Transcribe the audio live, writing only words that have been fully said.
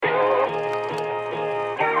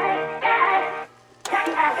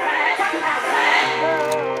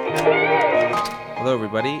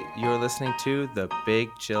everybody. You're listening to the Big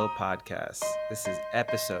Chill Podcast. This is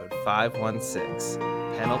episode 516,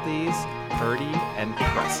 Penalties, Purdy, and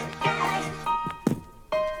Pressing.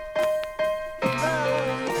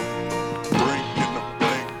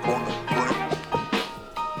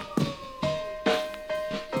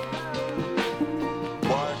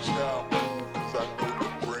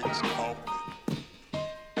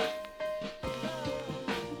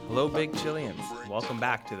 Hello, Big Chillians. Welcome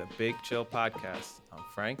back to the Big Chill Podcast. I'm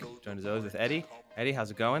Frank, joined as always with Eddie. Eddie,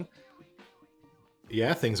 how's it going?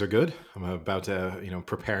 Yeah, things are good. I'm about to,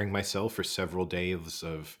 preparing myself for several days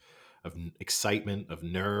of excitement, of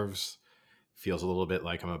nerves. Feels a little bit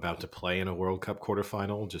like I'm about to play in a World Cup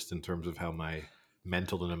quarterfinal, just in terms of how my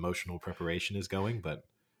mental and emotional preparation is going. But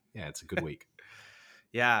yeah, it's a good week.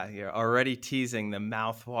 Yeah, you're already teasing the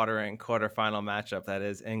mouth-watering quarterfinal matchup that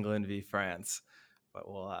is England v France. But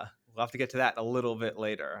we'll have to get to that a little bit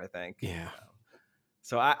later, I think. Yeah.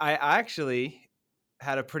 So I actually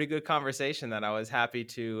had a pretty good conversation that I was happy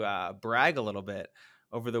to brag a little bit.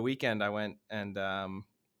 Over the weekend, I went and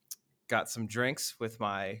got some drinks with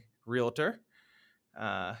my realtor.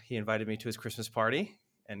 He invited me to his Christmas party,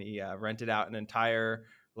 and he rented out an entire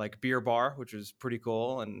beer bar, which was pretty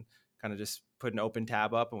cool, and kind of just put an open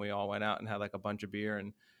tab up, and we all went out and had a bunch of beer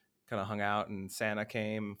and kind of hung out, and Santa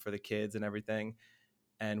came for the kids and everything.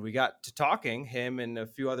 And we got to talking, him and a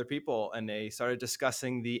few other people, and they started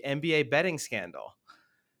discussing the NBA betting scandal.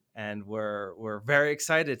 And we're very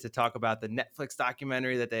excited to talk about the Netflix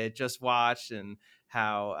documentary that they had just watched, and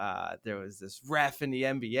how there was this ref in the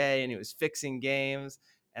NBA and he was fixing games.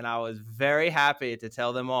 And I was very happy to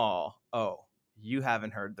tell them all, oh, you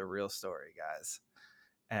haven't heard the real story, guys.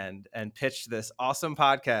 And pitched this awesome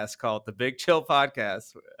podcast called the Big Chill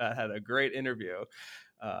Podcast. Had a great interview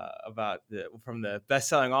from the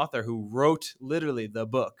best-selling author who wrote literally the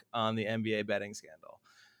book on the NBA betting scandal.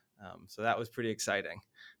 So that was pretty exciting.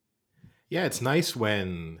 Yeah, it's nice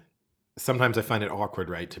when sometimes I find it awkward,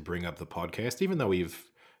 right, to bring up the podcast, even though we've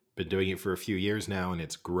been doing it for a few years now and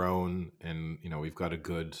it's grown and, we've got a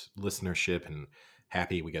good listenership and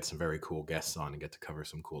happy we get some very cool guests on and get to cover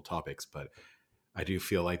some cool topics. But I do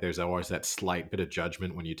feel like there's always that slight bit of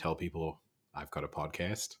judgment when you tell people I've got a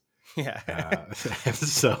podcast. Yeah.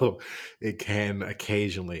 So it can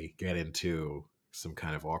occasionally get into some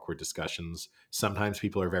kind of awkward discussions. Sometimes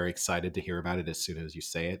people are very excited to hear about it as soon as you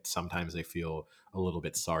say it. Sometimes they feel a little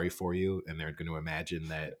bit sorry for you and they're going to imagine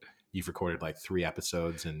that you've recorded 3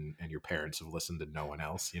 episodes and your parents have listened to no one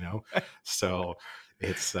else, So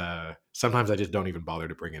it's sometimes I just don't even bother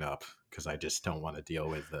to bring it up because I just don't want to deal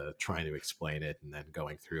with trying to explain it and then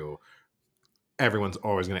going through. Everyone's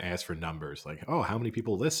always going to ask for numbers oh, how many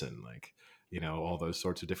people listen? All those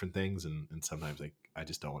sorts of different things. And sometimes I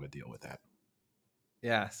just don't want to deal with that.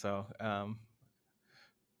 Yeah. So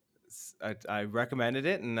I recommended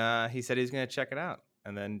it, and he said he's going to check it out.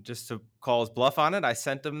 And then just to call his bluff on it, I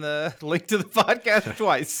sent him the link to the podcast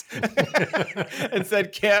twice and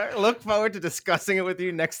said, look forward to discussing it with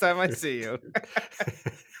you next time I see you.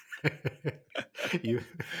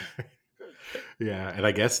 Yeah. And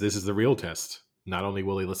I guess this is the real test. Not only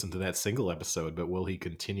will he listen to that single episode, but will he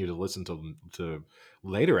continue to listen to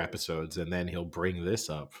later episodes? And then he'll bring this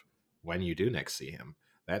up when you do next see him.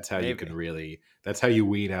 That's how you can that's how you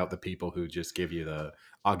weed out the people who just give you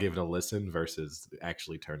I'll give it a listen versus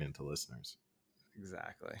actually turn into listeners.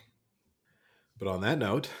 Exactly. But on that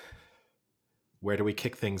note, where do we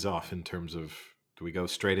kick things off in terms of, do we go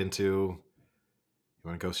straight into, you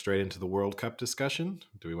want to go straight into the World Cup discussion?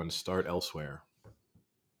 Do we want to start elsewhere?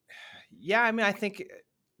 Yeah, I mean, I think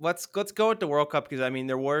let's go with the World Cup because, I mean,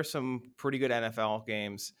 there were some pretty good NFL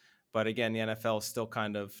games. But again, the NFL is still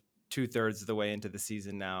kind of 2/3 of the way into the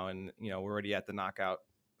season now. And, we're already at the knockout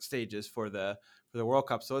stages for the World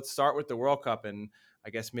Cup. So let's start with the World Cup. And I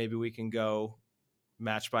guess maybe we can go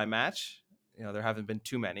match by match. There haven't been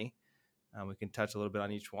too many. We can touch a little bit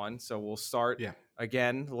on each one. So we'll start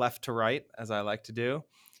again, left to right, as I like to do,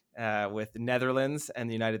 with the Netherlands and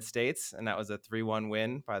the United States. And that was a 3-1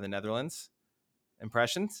 win by the Netherlands.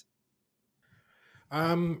 Impressions?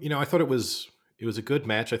 I thought it was a good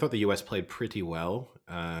match. I thought the U.S. played pretty well,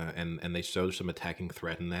 and they showed some attacking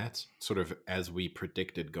threat in that. Sort of as we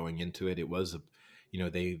predicted going into it, it was,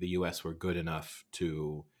 the U.S. were good enough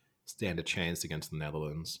to stand a chance against the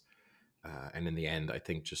Netherlands. And in the end, I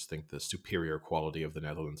think the superior quality of the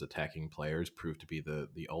Netherlands attacking players proved to be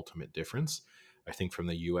the ultimate difference. I think from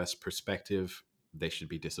the U.S. perspective, they should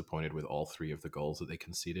be disappointed with all 3 of the goals that they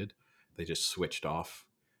conceded. They just switched off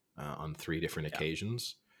on 3 different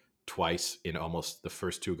occasions, twice in almost the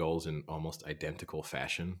first 2 goals in almost identical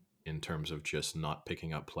fashion in terms of just not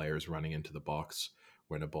picking up players running into the box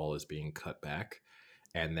when a ball is being cut back.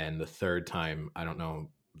 And then the third time, I don't know,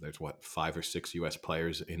 there's what, 5 or 6 US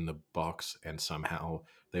players in the box, and somehow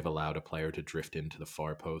they've allowed a player to drift into the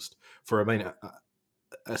far post for, I mean,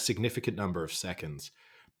 a significant number of seconds.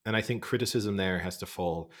 And I think criticism there has to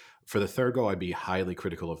fall. For the third goal, I'd be highly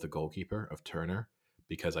critical of the goalkeeper, of Turner,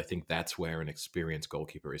 because I think that's where an experienced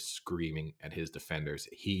goalkeeper is screaming at his defenders.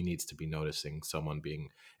 He needs to be noticing someone being,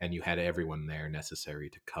 and you had everyone there necessary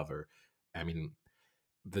to cover. I mean,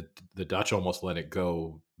 the Dutch almost let it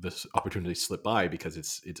go, this opportunity slip by, because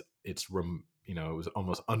it was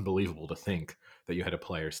almost unbelievable to think that you had a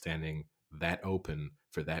player standing that open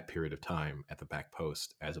for that period of time at the back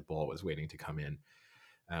post as a ball was waiting to come in.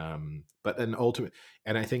 But then ultimate,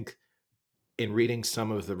 and I think in reading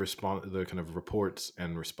some of the kind of reports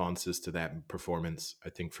and responses to that performance, I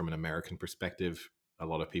think from an American perspective, a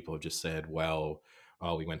lot of people have just said, "Well,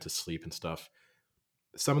 oh, we went to sleep and stuff."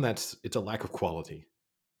 Some of it's a lack of quality.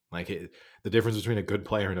 The difference between a good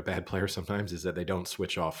player and a bad player sometimes is that they don't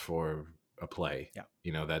switch off for a play.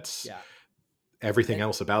 Yeah. That's Yeah. everything And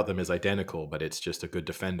else about them is identical, but it's just a good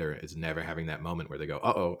defender is never having that moment where they go,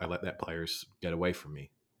 "Uh oh, I let that player get away from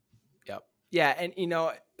me." yep. Yeah. And,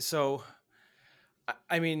 so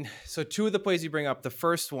I mean, so two of the plays you bring up, the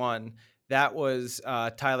first one, that was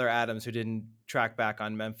Tyler Adams, who didn't track back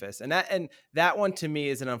on Memphis. And that one to me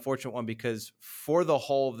is an unfortunate one, because for the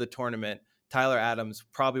whole of the tournament, Tyler Adams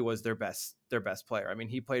probably was their best player. I mean,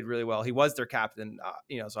 he played really well. He was their captain,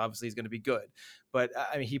 so obviously he's going to be good. But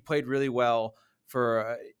I mean, he played really well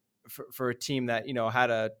for a team that,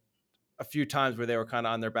 had a few times where they were kind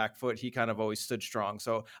of on their back foot. He kind of always stood strong.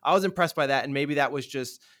 So I was impressed by that. And maybe that was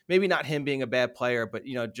just, maybe not him being a bad player, but,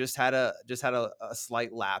 just had a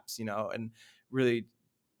slight lapse, and really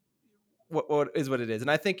what is what it is.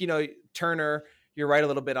 And I think, Turner, you're right a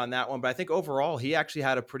little bit on that one, but I think overall he actually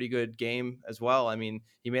had a pretty good game as well. I mean,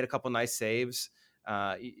 he made a couple nice saves.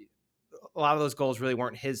 A lot of those goals really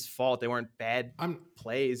weren't his fault. They weren't bad I'm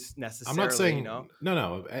plays I'm not necessarily. saying no. I'm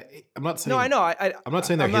not No, I saying know. I'm not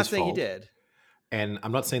saying they're I'm not his saying he fault. did. And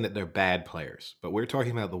I'm not saying that they're bad players, but we're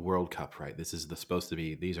talking about the World Cup, right? This is supposed to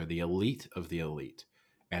be, these are the elite of the elite.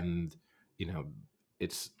 And, you know,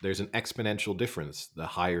 there's an exponential difference the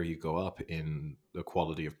higher you go up in the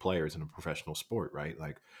quality of players in a professional sport, right?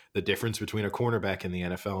 Like the difference between a cornerback in the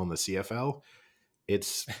NFL and the CFL,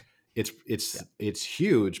 it's Yeah. it's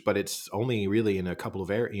huge, but it's only really in a couple of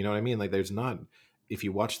areas. You know what I mean? Like there's not, if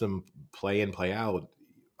you watch them play in, play out,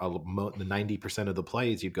 the 90% of the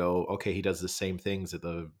plays, you go, okay, he does the same things that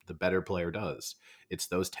the better player does. It's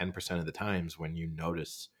those 10% of the times when you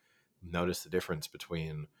notice the difference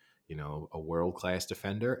between, a world class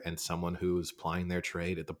defender and someone who's plying their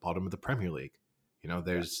trade at the bottom of the Premier League. Yeah.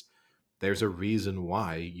 There's a reason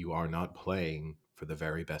why you are not playing for the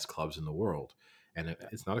very best clubs in the world. And Yeah.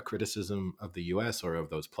 it's not a criticism of the US or of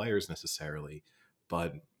those players necessarily,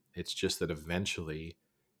 but it's just that eventually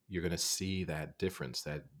you're going to see that difference,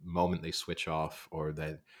 that moment they switch off, or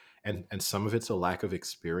that, and some of it's a lack of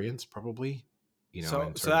experience, probably, So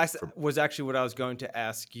in so terms that for was actually what I was going to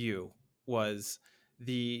ask you, was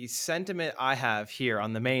the sentiment I have here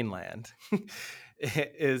on the mainland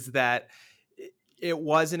is that it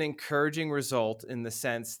was an encouraging result, in the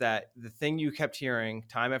sense that the thing you kept hearing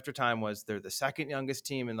time after time was they're the second youngest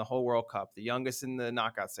team in the whole World Cup, the youngest in the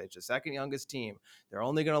knockout stage, the second youngest team. They're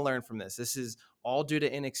only going to learn from this. This is all due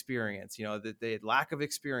to inexperience, the lack of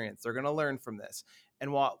experience. They're going to learn from this.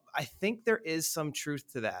 And while I think there is some truth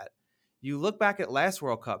to that, you look back at last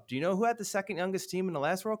World Cup. Do you know who had the second youngest team in the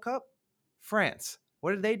last World Cup? France.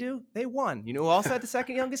 What did they do? They won. You know who also had the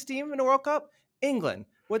second youngest team in the World Cup? England.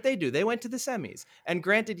 What they do? They went to the semis. And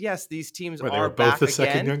granted, yes, these teams where they were are both back the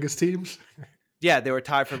second again. youngest teams. Yeah, they were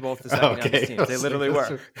tied for both the second youngest Okay, I teams. They was like, literally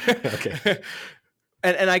were. okay.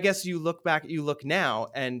 And I guess you look back, you look now,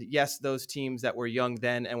 and yes, those teams that were young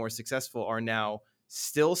then and were successful are now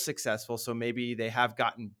still successful. So maybe they have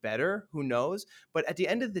gotten better. Who knows? But at the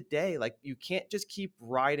end of the day, like, you can't just keep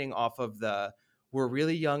riding off of we're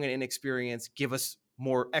really young and inexperienced. Give us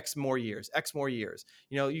more years, X more years.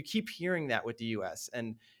 You keep hearing that with the US.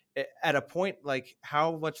 And at a point, like,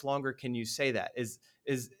 how much longer can you say that? Is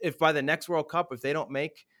if by the next World Cup, if they don't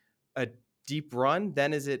make a deep run,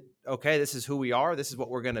 then is it okay? This is who we are. This is what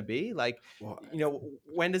we're going to be. Like, Well,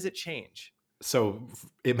 when does it change? so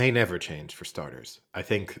it may never change, for starters. I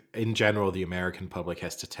think in general, the American public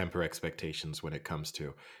has to temper expectations when it comes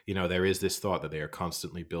to, there is this thought that they are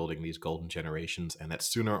constantly building these golden generations, and that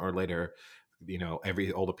sooner or later,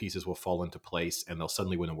 all the pieces will fall into place and they'll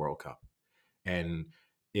suddenly win a World Cup. And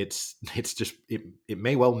it's just, it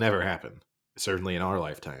may well never happen, certainly in our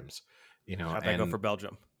lifetimes, How'd that go and for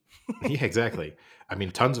Belgium? Yeah, exactly. I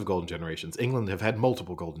mean, tons of golden generations. England have had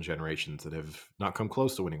multiple golden generations that have not come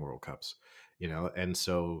close to winning World Cups, and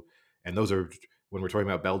so, and those are, when we're talking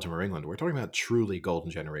about Belgium or England, we're talking about truly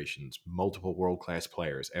golden generations, multiple world class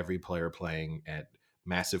players, every player playing at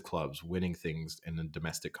massive clubs, winning things in the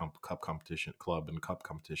domestic cup competition, club and cup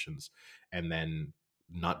competitions, and then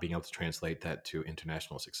not being able to translate that to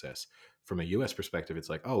international success. From a US perspective, it's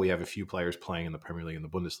like, oh, we have a few players playing in the Premier League and the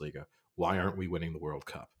Bundesliga. Why aren't we winning the World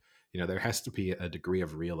Cup? There has to be a degree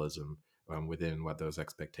of realism within what those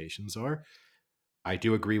expectations are. I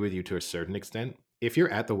do agree with you to a certain extent. If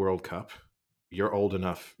you're at the World Cup, you're old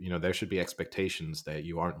enough, there should be expectations that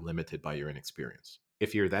you aren't limited by your inexperience.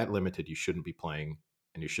 If you're that limited, you shouldn't be playing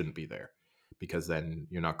and you shouldn't be there, because then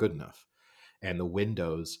you're not good enough. And the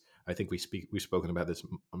windows, I think we've spoken about this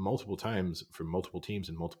multiple times for multiple teams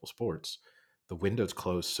in multiple sports. The windows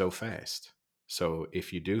close so fast. So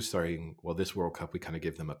if you do starting, well, this World Cup, we kind of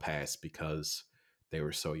give them a pass because they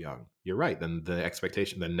were so young. You're right. Then the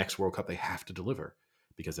expectation, the next World Cup, they have to deliver,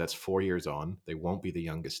 because that's 4 years on. They won't be the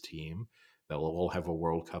youngest team. They'll all have a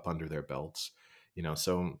World Cup under their belts.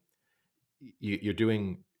 So you're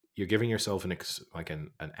doing, you're giving yourself like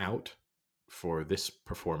an out for this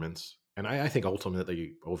performance. And I think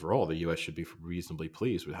ultimately, overall, the US should be reasonably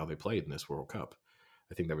pleased with how they played in this World Cup.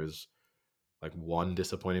 I think there was like one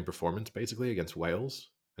disappointing performance basically against Wales,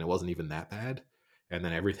 and it wasn't even that bad. And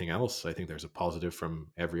then everything else, I think there's a positive from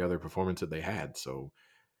every other performance that they had. So,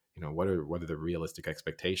 what are the realistic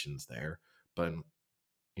expectations there? But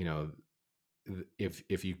you know,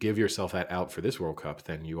 if you give yourself that out for this World Cup,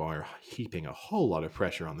 then you are heaping a whole lot of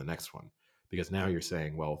pressure on the next one, because now you're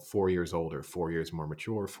saying, well, 4 years older, 4 years more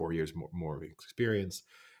mature, 4 years more experience,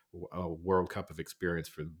 a World Cup of experience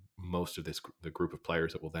for most of the group of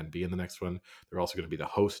players that will then be in the next one. They're also going to be the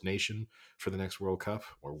host nation for the next World Cup,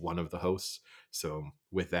 or one of the hosts. So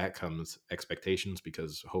with that comes expectations,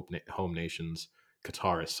 because home nations,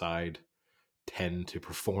 Qatar aside, tend to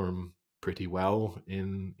perform pretty well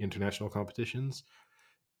in international competitions.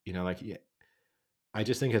 Like, yeah, I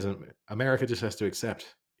just think America just has to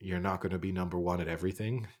accept you're not going to be number one at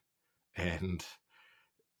everything, and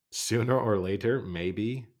sooner or later,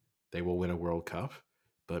 maybe they will win a World Cup.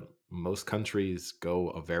 But most countries go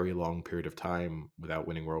a very long period of time without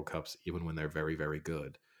winning World Cups, even when they're very, very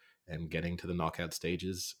good. And getting to the knockout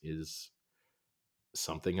stages is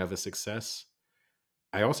something of a success.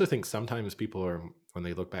 I also think sometimes people are, when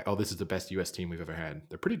they look back, oh, this is the best US team we've ever had.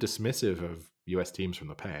 They're pretty dismissive of US teams from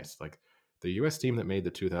the past. Like the US team that made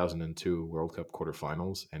the 2002 World Cup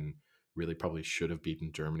quarterfinals and really probably should have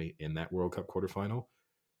beaten Germany in that World Cup quarterfinal.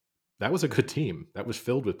 That was a good team. That was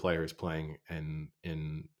filled with players playing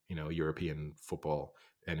in European football,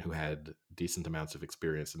 and who had decent amounts of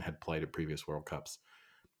experience and had played at previous World Cups.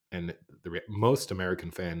 And most American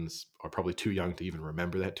fans are probably too young to even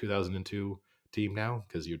remember that 2002 team now,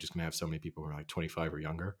 because you're just going to have so many people who are like 25 or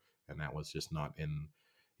younger, and that was just not in,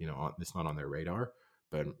 it's not on their radar.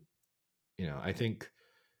 But I think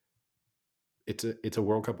it's a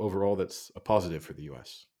World Cup overall that's a positive for the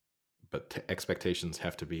U.S., but expectations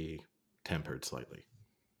have to be tempered slightly.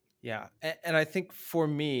 Yeah. And I think for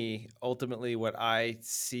me, ultimately, what I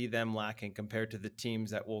see them lacking compared to the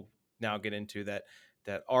teams that we'll now get into that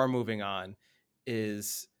are moving on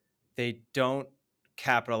is they don't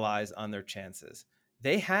capitalize on their chances.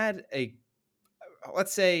 They had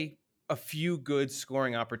let's say, a few good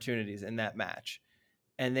scoring opportunities in that match,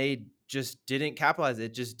 and they just didn't capitalize.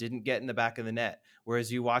 It just didn't get in the back of the net.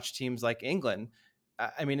 Whereas you watch teams like England,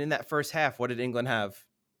 I mean, in that first half, what did England have?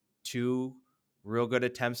 Two real good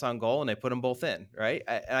attempts on goal, and they put them both in, right?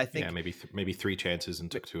 And I Yeah, think, maybe three chances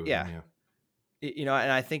and took two of them. yeah, Yeah.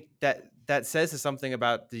 and I think that says something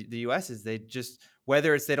about the U.S. is they just,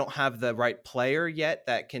 whether it's they don't have the right player yet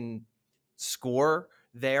that can score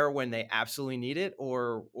there when they absolutely need it,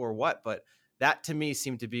 or what, but that to me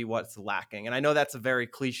seemed to be what's lacking. And I know that's a very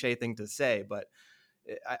cliche thing to say, but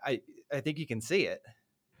I think you can see it.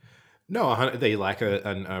 No, they lack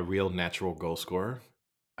a real natural goal scorer.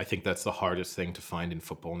 I think that's the hardest thing to find in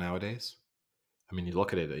football nowadays. I mean, you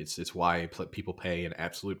look at it; it's why people pay an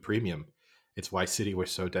absolute premium. It's why City were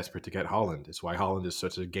so desperate to get Holland. It's why Holland is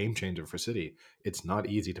such a game changer for City. It's not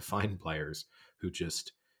easy to find players who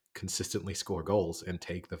just consistently score goals and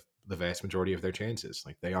take the vast majority of their chances.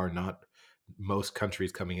 Like, they are not, most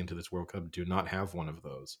countries coming into this World Cup do not have one of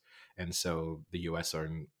those, and so the US are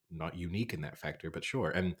not unique in that factor. But sure,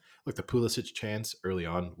 and look, the Pulisic chance early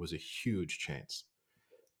on was a huge chance,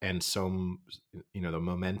 and some, the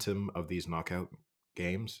momentum of these knockout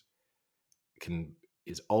games can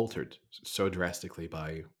is altered so drastically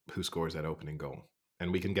by who scores that opening goal.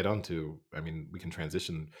 And we can get on to, I mean, we can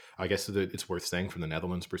transition. I guess that it's worth saying from the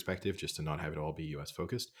Netherlands perspective, just to not have it all be US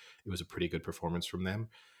focused. It was a pretty good performance from them.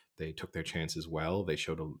 They took their chances well. They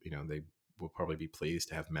showed, they will probably be pleased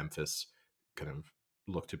to have Memphis kind of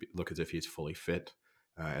look as if he's fully fit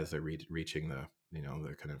as they're reaching the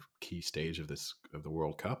kind of key stage of the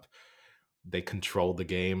World Cup. They controlled the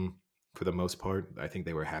game for the most part. I think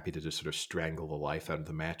they were happy to just sort of strangle the life out of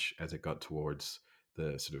the match as it got towards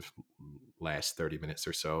the sort of last 30 minutes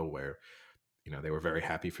or so, where they were very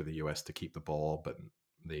happy for the US to keep the ball, but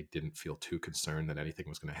they didn't feel too concerned that anything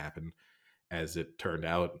was going to happen. As it turned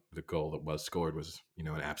out, the goal that was scored was an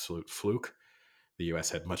absolute fluke. The US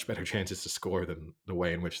had much better chances to score than the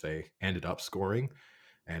way in which they ended up scoring,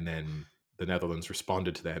 and then the Netherlands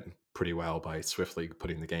responded to that pretty well by swiftly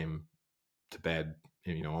putting the game to bed,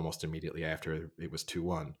 almost immediately after it was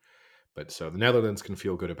 2-1. But so the Netherlands can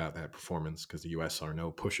feel good about that performance because the US are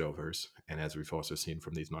no pushovers. And as we've also seen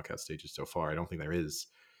from these knockout stages so far, I don't think there is,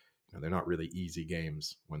 they're not really easy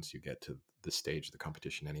games once you get to this stage of the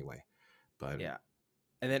competition anyway. But Yeah.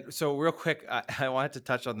 And then, so real quick, I wanted to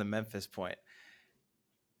touch on the Memphis point.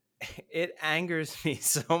 It angers me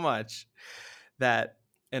so much that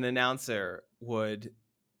an announcer would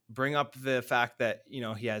bring up the fact that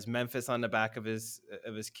he has Memphis on the back of his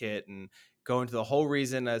kit, and go into the whole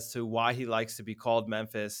reason as to why he likes to be called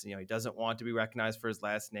Memphis. He doesn't want to be recognized for his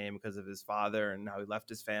last name because of his father and how he left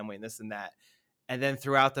his family and this and that. And then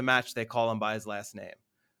throughout the match, they call him by his last name.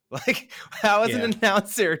 Like, how as an yeah,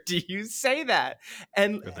 announcer do you say that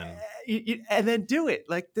and and then and then do it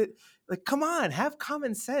like, come on, have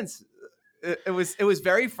common sense. It was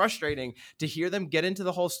very frustrating to hear them get into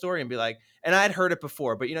the whole story and be like, and I'd heard it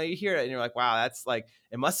before, but you hear it and you're like, wow, that's like,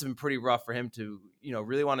 it must have been pretty rough for him to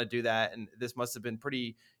really want to do that, and this must have been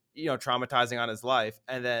pretty traumatizing on his life,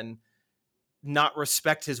 and then not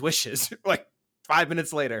respect his wishes like 5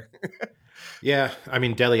 minutes later. yeah, I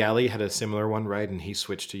mean, Dele Alli had a similar one, right? And he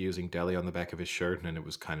switched to using Dele on the back of his shirt, and it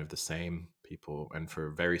was kind of the same people, and for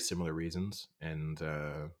very similar reasons. And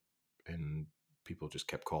people just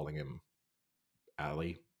kept calling him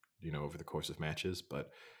Ali, over the course of matches.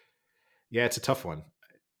 But yeah, it's a tough one.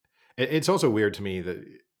 It's also weird to me that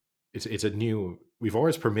it's a new. We've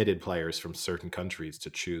always permitted players from certain countries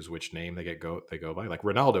to choose which name they go by. Like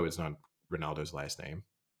Ronaldo is not Ronaldo's last name,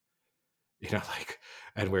 like,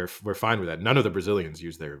 and we're fine with that. None of the Brazilians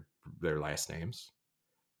use their last names.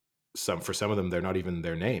 For some of them, they're not even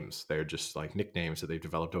their names; they're just like nicknames that they've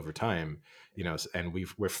developed over time. And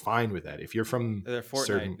we're fine with that. If you're from They're Fortnite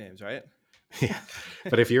certain names, right? Yeah.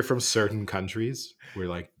 But if you're from certain countries, we're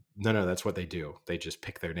like, no, that's what they do. They just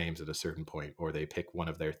pick their names at a certain point, or they pick one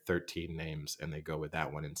of their 13 names and they go with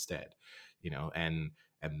that one instead, and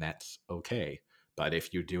that's okay. But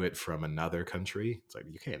if you do it from another country, it's like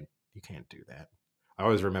you can't do that. I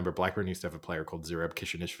always remember Blackburn used to have a player called Zurab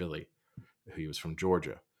Kishinishvili, who was from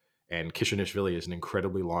Georgia. And Kishinishvili is an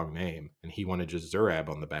incredibly long name, and he wanted just Zurab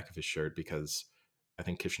on the back of his shirt because I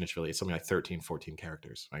think Kishinishvili is something like 13, 14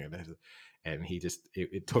 characters. And he just,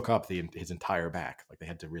 it took up his entire back. Like they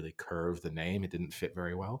had to really curve the name. It didn't fit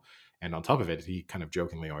very well. And on top of it, he kind of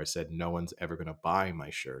jokingly always said, no one's ever going to buy my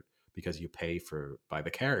shirt because you pay by the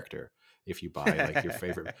character. If you buy like your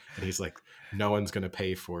favorite, and he's like, no one's going to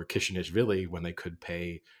pay for Kishinishvili when they could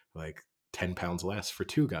pay like £10 less for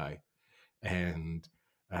Two Guy. And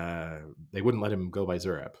they wouldn't let him go by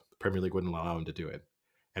Zurab. The Premier League wouldn't allow him to do it.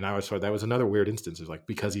 And I was thought that was another weird instance. It was like,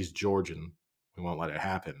 because he's Georgian, we won't let it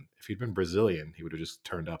happen. If he'd been Brazilian, he would have just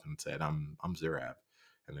turned up and said, I'm Zurab.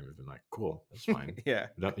 And they would have been like, cool, that's fine. Yeah.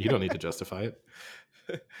 You don't need to justify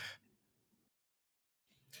it.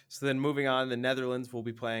 So then, moving on, the Netherlands will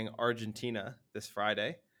be playing Argentina this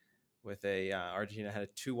Friday. With Argentina had a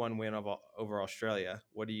 2-1 win over Australia.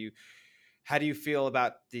 How do you feel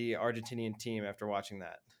about the Argentinian team after watching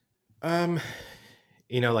that? Um,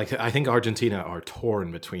 like I think Argentina are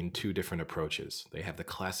torn between two different approaches. They have the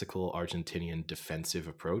classical Argentinian defensive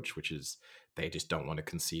approach, which is they just don't want to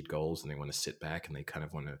concede goals and they want to sit back and they kind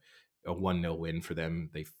of want a 1-0 win for them.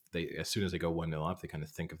 They as soon as they go 1-0 up, they kind of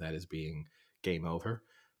think of that as being game over.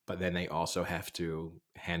 But then they also have to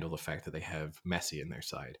handle the fact that they have Messi in their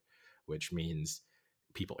side, which means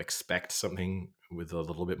people expect something with a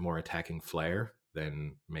little bit more attacking flair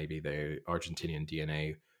than maybe the Argentinian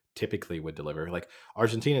DNA typically would deliver. Like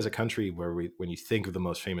Argentina is a country where when you think of the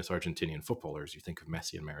most famous Argentinian footballers, you think of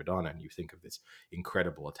Messi and Maradona, and you think of this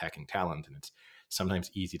incredible attacking talent. And it's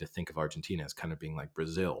sometimes easy to think of Argentina as kind of being like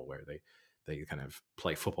Brazil, where they kind of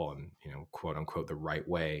play football in, quote unquote, the right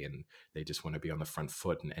way, and they just want to be on the front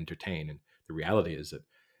foot and entertain. And the reality is that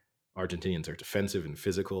Argentinians are defensive and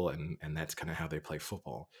physical, and that's kind of how they play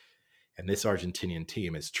football. And this Argentinian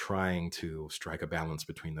team is trying to strike a balance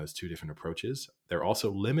between those two different approaches. They're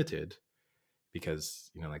also limited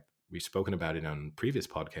because, like we've spoken about it on previous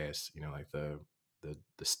podcasts, like the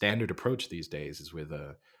standard approach these days is with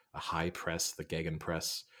a high press, the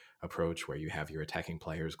gegenpress approach, where you have your attacking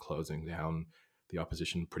players closing down the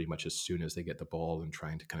opposition pretty much as soon as they get the ball and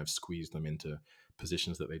trying to kind of squeeze them into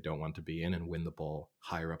positions that they don't want to be in and win the ball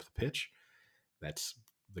higher up the pitch. That's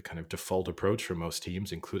the kind of default approach for most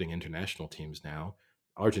teams, including international teams now.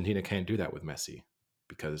 Argentina can't do that with Messi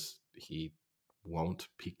because he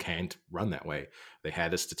can't run that way. They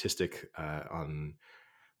had a statistic on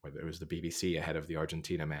whether it was the BBC ahead of the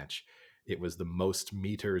Argentina match. It was the most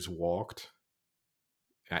meters walked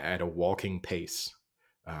at a walking pace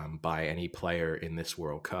by any player in this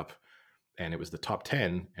World Cup, and it was the top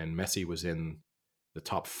 10, and Messi was in the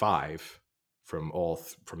top 5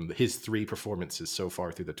 from his 3 performances so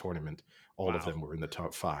far through the tournament. All of Wow. them were in the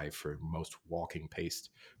top 5 for most walking paced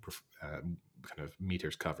kind of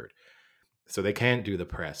meters covered. So they can't do the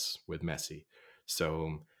press with Messi.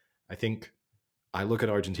 So I think I look at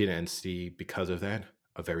Argentina and see, because of that,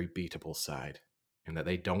 a very beatable side, and that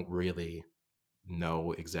they don't really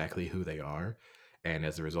know exactly who they are. And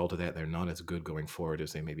as a result of that, they're not as good going forward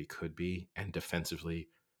as they maybe could be. And defensively,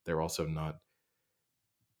 they're also not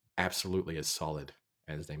absolutely as solid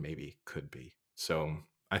as they maybe could be. So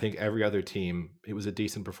I think every other team, it was a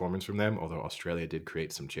decent performance from them, although Australia did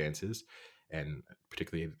create some chances, and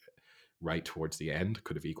particularly right towards the end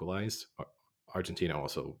could have equalized. Argentina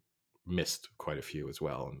also missed quite a few as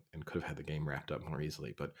well, and could have had the game wrapped up more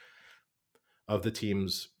easily. But of the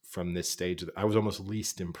teams from this stage, I was almost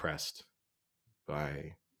least impressed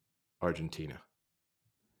by Argentina.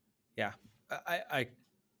 Yeah, I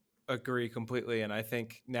agree completely, and I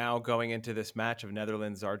think now going into this match of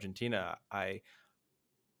Netherlands Argentina, I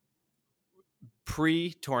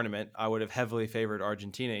pre-tournament I would have heavily favored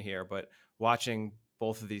Argentina here, but watching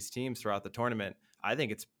both of these teams throughout the tournament, I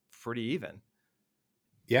think it's pretty even.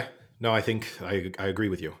 Yeah, no, I think I agree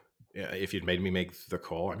with you. Yeah, if you'd made me make the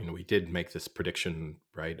call, I mean, we did make this prediction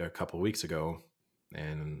right a couple of weeks ago,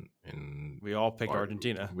 and We all picked our,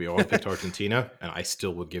 Argentina. we all picked Argentina, and I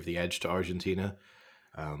still would give the edge to Argentina,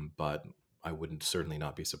 but I wouldn't certainly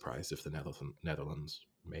not be surprised if the Netherlands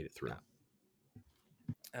made it through.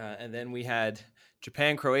 Yeah. And then we had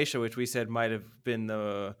Japan, Croatia, which we said might have been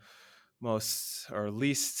the most or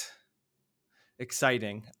least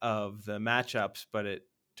exciting of the matchups, but it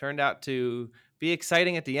turned out to be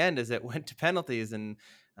exciting at the end as it went to penalties, and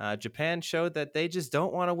Japan showed that they just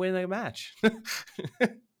don't want to win a match.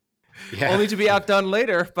 Yeah, Only to be outdone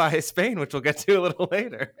later by Spain, which we'll get to a little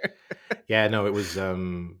later. yeah, no, it was.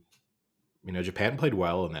 Japan played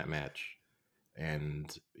well in that match,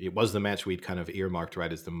 and it was the match we'd kind of earmarked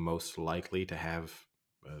right as the most likely to have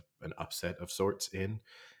an upset of sorts in,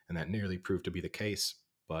 and that nearly proved to be the case.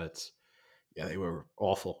 But yeah, they were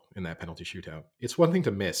awful in that penalty shootout. It's one thing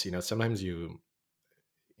to miss, sometimes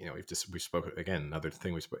we spoke again, another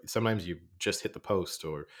thing we spoke, sometimes you just hit the post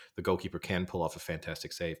or the goalkeeper can pull off a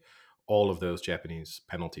fantastic save. All of those Japanese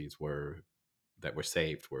penalties that were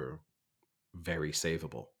saved were very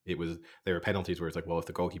savable. There were penalties where it's like, well, if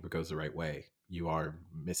the goalkeeper goes the right way, you are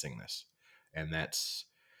missing this, and that's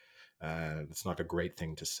not a great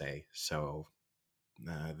thing to say. So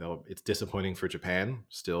though it's disappointing for Japan,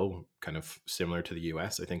 still kind of similar to the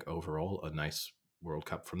US. I think overall a nice World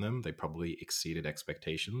Cup from them. They probably exceeded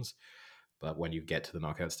expectations, but when you get to the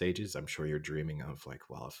knockout stages, I'm sure you're dreaming of like,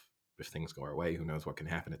 well, if things go our way, who knows what can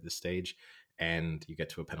happen at this stage? And you get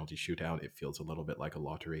to a penalty shootout, it feels a little bit like a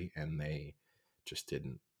lottery, and they just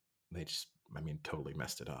didn't. They just, I mean, totally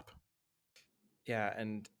messed it up. Yeah,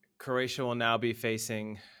 and Croatia will now be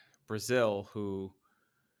facing Brazil, who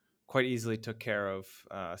quite easily took care of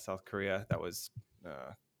South Korea. That was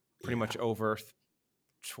pretty Yeah, much over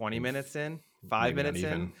 20 in minutes in, five maybe not minutes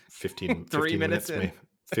in, even 15, 3 15 minutes minutes, in. maybe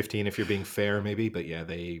 15 if you're being fair, maybe. But yeah,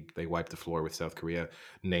 they wiped the floor with South Korea.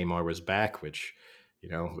 Neymar was back, which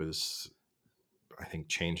was, I think,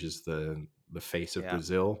 changes the face of Yeah.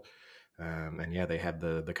 Brazil. And yeah, they had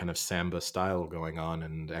the kind of samba style going on,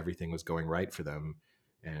 and everything was going right for them.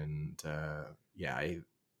 And yeah,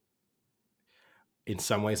 in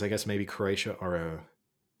some ways, I guess maybe Croatia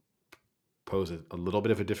pose a little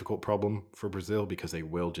bit of a difficult problem for Brazil because they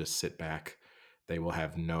will just sit back. They will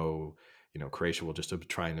have no, Croatia will just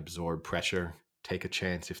try and absorb pressure, take a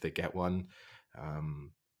chance if they get one.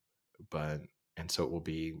 Um, but, and so it will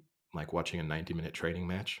be like watching a 90-minute training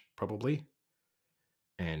match, probably.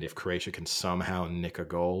 And if Croatia can somehow nick a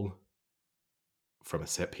goal from a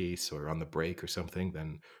set piece or on the break or something,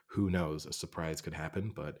 then who knows? A surprise could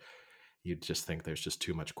happen. But you just think there's just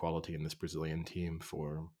too much quality in this Brazilian team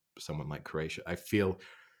for someone like Croatia. I feel,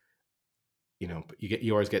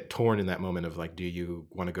 you always get torn in that moment of like, do you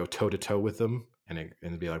want to go toe to toe with them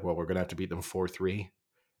and be like, well, we're gonna have to beat them 4-3,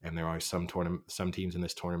 and there are some teams in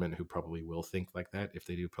this tournament who probably will think like that if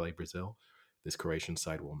they do play Brazil. This Croatian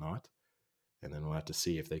side will not, and then we'll have to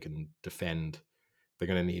see if they can defend. They're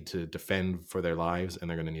going to need to defend for their lives, and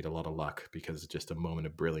they're going to need a lot of luck because just a moment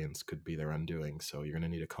of brilliance could be their undoing. So you're going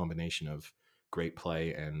to need a combination of great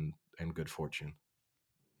play and good fortune.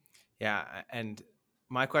 Yeah, and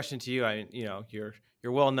my question to you,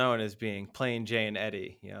 you're well known as being plain Jane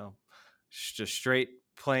Eddie. Just straight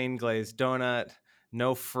plain glazed donut,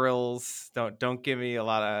 no frills. Don't give me a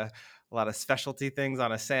lot of specialty things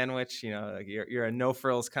on a sandwich. Like you're a no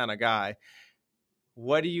frills kind of guy.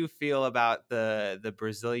 What do you feel about the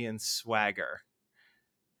Brazilian swagger?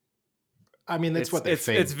 I mean, that's It's what they're it's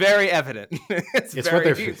it's famous. very evident. it's It's what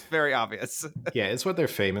very they're. it's very obvious. Yeah, it's what they're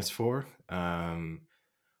famous for.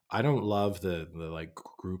 I don't love the like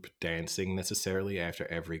group dancing necessarily after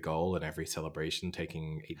every goal and every celebration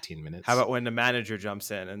taking 18 How minutes. about when the manager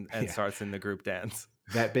jumps in and Yeah, starts in the group dance?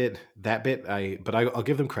 that bit, I'll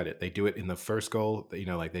give them credit. They do it in the first goal.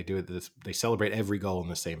 Like they do it. They celebrate every goal in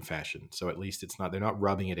the same fashion. So at least they're not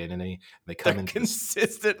rubbing it in any. They They're come into this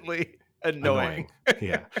consistently annoying. annoying.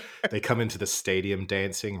 Yeah, they come into the stadium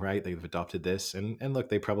dancing. Right, they've adopted this, and look,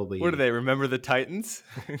 they What do probably they remember the Titans?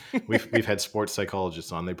 we've had sports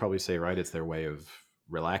psychologists on. They probably say, right, it's their way of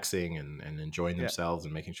relaxing and enjoying Yeah. themselves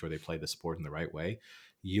and making sure they play the sport in the right way.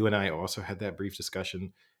 You and I also had that brief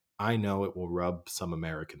discussion. I know it will rub some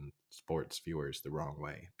American sports viewers the wrong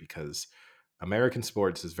way because American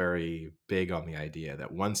sports is very big on the idea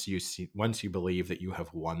that once you believe that you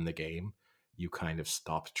have won the game, you kind of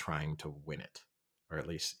stop trying to win it, or at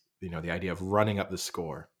least the idea of running up the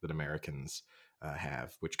score that Americans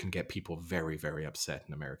have, which can get people very, very upset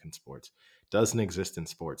in American sports, doesn't exist in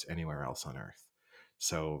sports anywhere else on earth.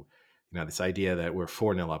 So, this idea that we're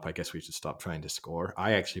 4-0 up, I guess we should stop trying to score.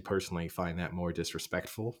 I actually personally find that more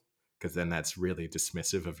disrespectful because then that's really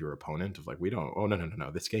dismissive of your opponent of like, we don't, oh, no, no, no,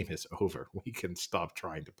 no, this game is over. We can stop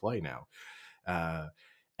trying to play now. Uh,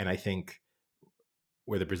 and I think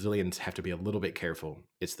where the Brazilians have to be a little bit careful,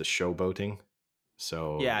 it's the showboating.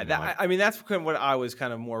 So, Yeah, I mean that's kind of what I was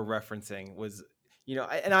kind of more referencing was,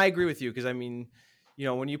 and I agree with you because I mean,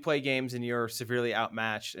 when you play games and you're severely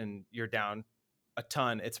outmatched and you're down a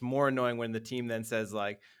ton, it's more annoying when the team then says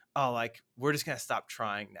like, "Oh, like we're just gonna stop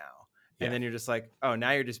trying now," and yeah, then you're just like, "Oh,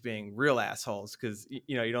 now you're just being real assholes because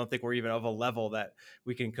you don't think we're even of a level that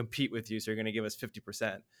we can compete with you, so you're gonna give us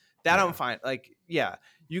 50%." That I'm yeah. fine. Like, yeah,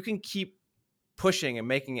 you can keep pushing and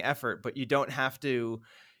making effort, but you don't have to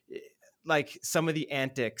like some of the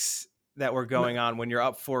antics that were No, going on when you're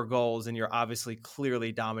up 4 goals and you're obviously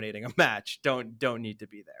clearly dominating a match don't need to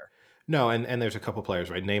be there. no, and there's a couple players,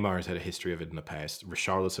 right? Neymar's had a history of it in the past.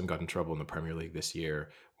 Richarlison got in trouble in the Premier League this year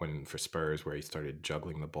for Spurs, where he started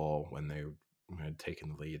juggling the ball when they had taken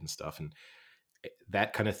the lead and stuff. And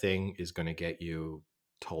that kind of thing is going to get you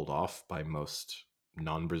told off by most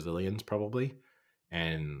non-Brazilians probably.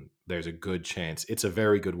 And there's a good chance it's a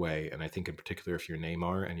very good way. And I think in particular, if you're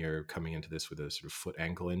Neymar and you're coming into this with a sort of foot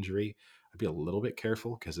ankle injury, I'd be a little bit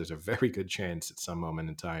careful because there's a very good chance at some moment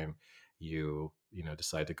in time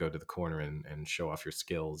decide to go to the corner and show off your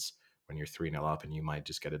skills when you're 3-0 up, and you might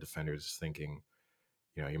just get a defender just thinking,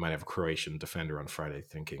 you might have a Croatian defender on Friday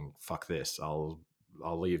thinking, "Fuck this! I'll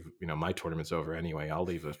leave. My tournament's over anyway. I'll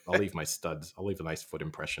leave my studs. I'll leave a nice foot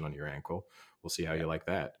impression on your ankle. We'll see how Yeah. you like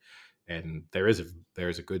that." And there is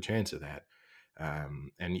a good chance of that.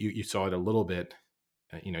 And you saw it a little bit.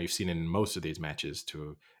 You've seen it in most of these matches.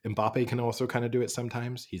 To Mbappe can also kind of do it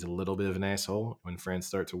sometimes. He's a little bit of an asshole when France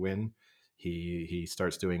start to win. He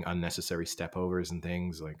starts doing unnecessary step overs and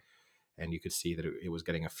things like, and you could see that it was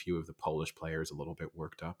getting a few of the Polish players a little bit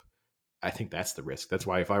worked up. I think that's the risk. That's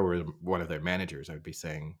why if I were one of their managers, I would be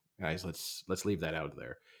saying, guys, let's leave that out of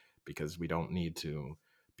there because we don't need to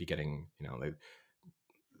be getting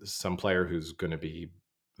some player who's going to be.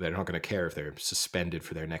 They're not going to care if they're suspended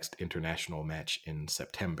for their next international match in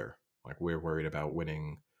September. Like we're worried about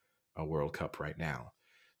winning a World Cup right now.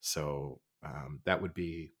 So that would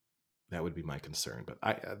be my concern. But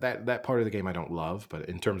that part of the game I don't love. But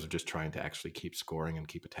in terms of just trying to actually keep scoring and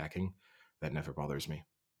keep attacking, that never bothers me.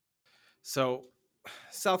 So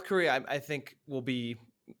South Korea, I think, will be,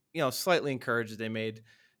 slightly encouraged that they made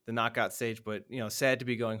the knockout stage, but sad to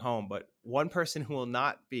be going home. But one person who will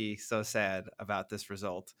not be so sad about this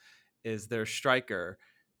result is their striker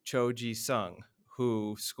Cho Ji Sung,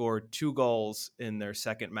 who scored 2 goals in their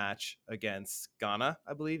second match against Ghana,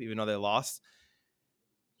 I believe, even though they lost.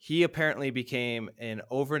 he apparently became an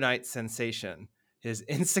overnight sensation. His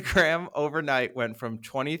Instagram overnight went from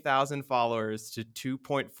 20,000 followers to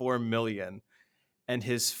 2.4 million, and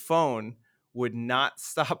his phone would not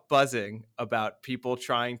stop buzzing about people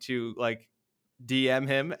trying to like DM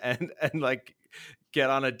him and like get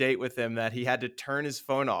on a date with him, that he had to turn his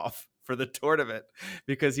phone off for the tournament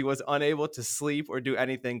because he was unable to sleep or do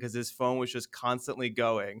anything because his phone was just constantly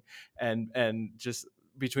going, and just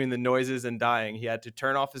between the noises and dying, he had to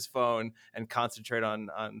turn off his phone and concentrate on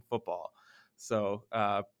football. So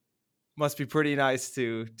must be pretty nice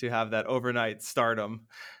to have that overnight stardom,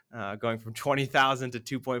 going from 20,000 to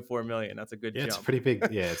 2.4 million. That's a good Yeah, it's a jump. pretty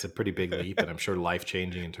big. Yeah, it's a pretty big leap, and I'm sure life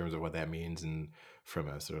changing in terms of what that means, and from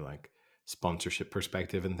a sort of like sponsorship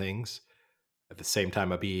perspective and things. At the same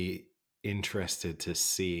time, I'd be interested to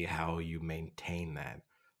see how you maintain that.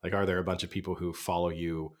 Like, are there a bunch of people who follow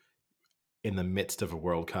you in the midst of a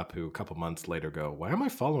World Cup who a couple months later go, "Why am I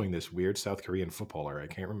following this weird South Korean footballer? I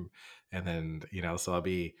can't remember." And then so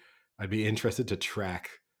I'd be interested to track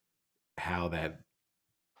how that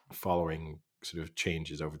following sort of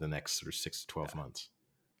changes over the next sort of 6 to 12 months.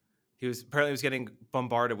 He was getting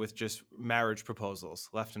bombarded with just marriage proposals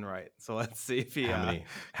left and right. So let's see if he How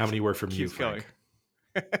many were from you, keeps going.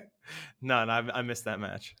 Frank? None. I missed that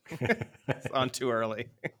match. It's on too early.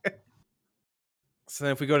 So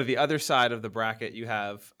then if we go to the other side of the bracket, you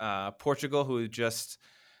have Portugal, who just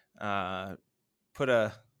put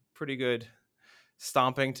a pretty good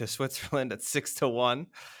stomping to Switzerland at 6-1.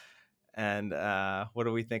 And what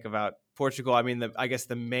do we think about Portugal? I mean, I guess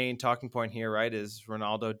the main talking point here, right, is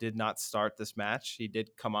Ronaldo did not start this match. He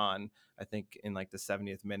did come on, I think, in like the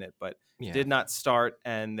 70th minute, but Yeah. did not start,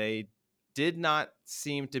 and they did not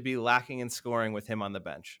seem to be lacking in scoring with him on the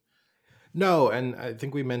bench. No, and I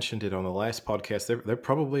think we mentioned it on the last podcast. They're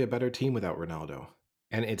probably a better team without Ronaldo,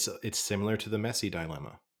 and it's similar to the Messi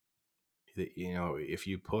dilemma. If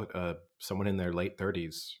you put someone in their late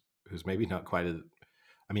 30s who's maybe not quite as,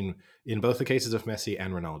 I mean, in both the cases of Messi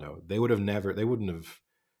and Ronaldo, they wouldn't have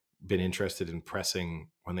been interested in pressing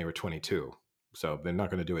when they were 22, so they're not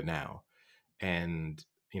going to do it now. And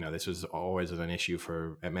this was always an issue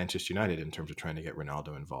at Manchester United in terms of trying to get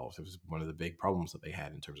Ronaldo involved. It was one of the big problems that they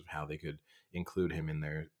had in terms of how they could include him in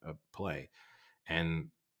their play. And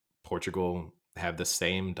Portugal have the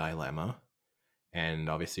same dilemma. And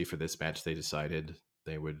obviously, for this match, they decided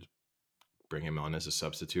they would bring him on as a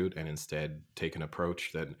substitute and instead take an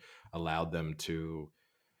approach that allowed them to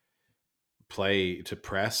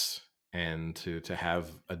press and to have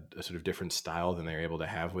a sort of different style than they're able to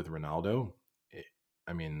have with Ronaldo.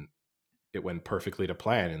 I mean, it went perfectly to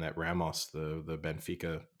plan in that Ramos, the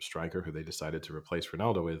Benfica striker who they decided to replace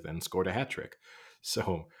Ronaldo with, and scored a hat trick.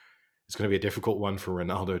 So it's going to be a difficult one for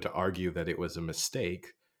Ronaldo to argue that it was a mistake.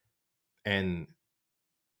 And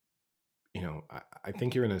I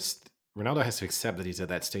think Ronaldo has to accept that he's at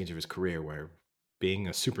that stage of his career where being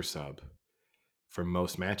a super sub for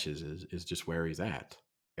most matches is just where he's at,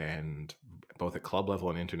 and both at club level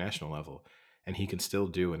and international level, and he can still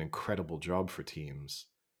do an incredible job for teams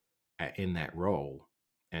in that role.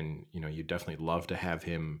 And you definitely love to have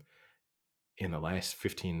him in the last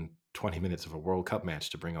 15-20 minutes of a World Cup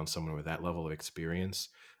match to bring on someone with that level of experience.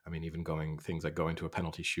 I mean, even things like going to a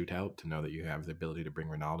penalty shootout, to know that you have the ability to bring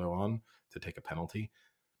Ronaldo on to take a penalty,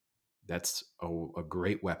 that's a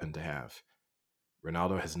great weapon to have.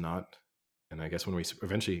 Ronaldo has not, and I guess when we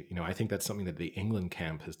eventually, I think that's something that the England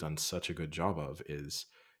camp has done such a good job of, is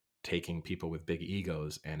taking people with big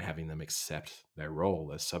egos and having them accept their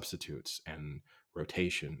role as substitutes and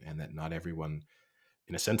rotation, and that not everyone,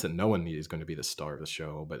 in a sense, that no one is going to be the star of the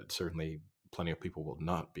show, but certainly plenty of people will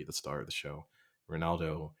not be the star of the show.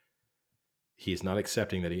 Ronaldo, he's not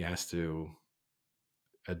accepting that he has to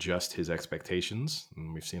adjust his expectations,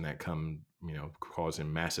 and we've seen that cause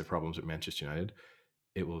him massive problems at Manchester United.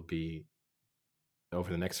 It will be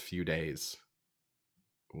over the next few days.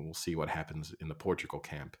 We'll see what happens in the Portugal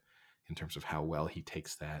camp in terms of how well he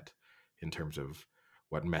takes that, in terms of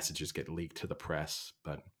what messages get leaked to the press.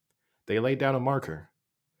 But they laid down a marker.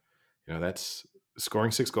 That's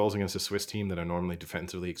scoring 6 goals against a Swiss team that are normally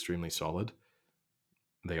defensively extremely solid.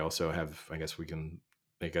 They also have, I guess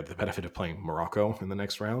they get the benefit of playing Morocco in the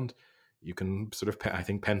next round. You can sort of, I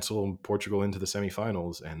think, pencil Portugal into the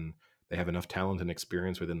semifinals, and they have enough talent and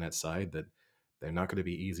experience within that side that they're not going to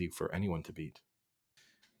be easy for anyone to beat.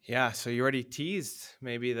 Yeah, so you already teased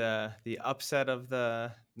maybe the upset of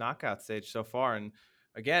the knockout stage so far, and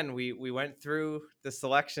again, we went through the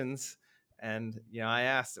selections, and I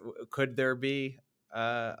asked, could there be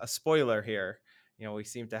a spoiler here? We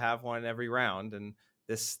seem to have one every round, and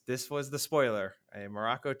this was the spoiler, a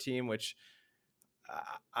Morocco team which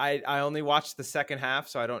I only watched the second half,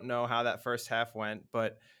 so I don't know how that first half went,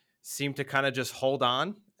 but seemed to kind of just hold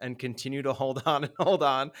on and continue to hold on and hold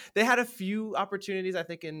on. They had a few opportunities, I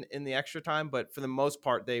think, in the extra time, but for the most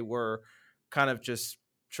part, they were kind of just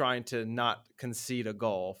trying to not concede a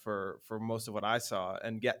goal for most of what I saw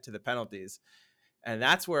and get to the penalties. And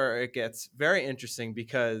that's where it gets very interesting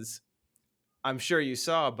because I'm sure you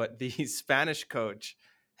saw, but the Spanish coach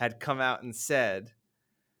had come out and said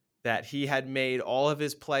that he had made all of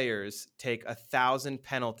his players take 1,000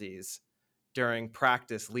 penalties during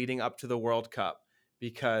practice leading up to the World Cup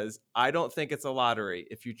because I don't think it's a lottery.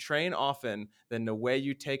 If you train often, then the way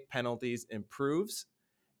you take penalties improves,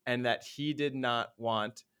 and that he did not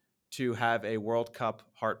want to have a World Cup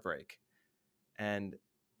heartbreak. And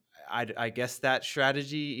I guess that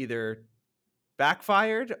strategy either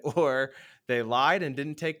backfired or they lied and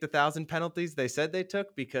didn't take the 1,000 penalties they said they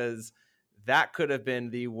took, because that could have been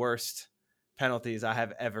the worst penalties I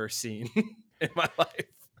have ever seen in my life.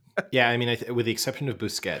 Yeah, I mean, with the exception of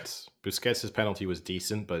Busquets' penalty was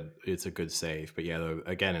decent, but it's a good save. But yeah,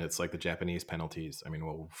 again, it's like the Japanese penalties. I mean,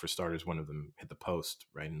 well, for starters, one of them hit the post,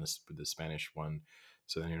 right, in this the Spanish one,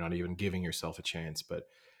 so then you're not even giving yourself a chance. But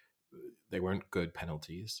they weren't good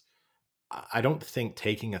penalties. I don't think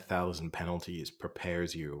taking 1,000 penalties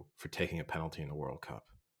prepares you for taking a penalty in the World Cup.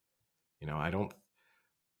 You know, I don't.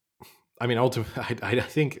 I mean, ultimately, I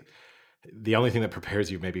think the only thing that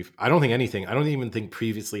prepares you, maybe, I don't think anything. I don't even think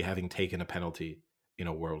previously having taken a penalty in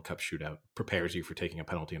a World Cup shootout prepares you for taking a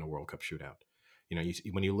penalty in a World Cup shootout. You know,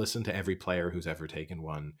 when you listen to every player who's ever taken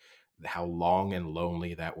one, how long and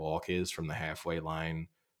lonely that walk is from the halfway line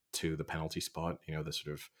to the penalty spot. You know, the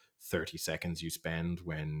sort of 30 seconds you spend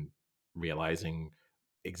when realizing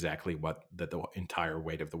exactly what that the entire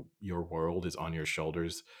weight of your world is on your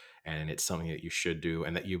shoulders, and it's something that you should do,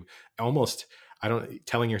 and that you almost, I don't,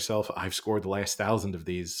 telling yourself I've scored the last 1,000 of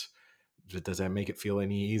these, does that make it feel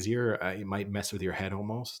any easier? It might mess with your head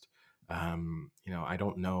almost. You know, I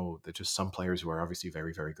don't know. That just some players who are obviously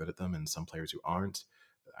very, very good at them, and some players who aren't.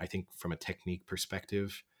 I think from a technique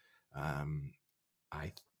perspective, um,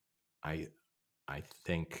 I, I, I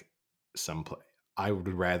think I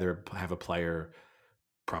would rather have a player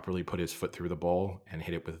properly put his foot through the ball and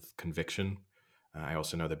hit it with conviction. I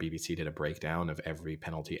also know the BBC did a breakdown of every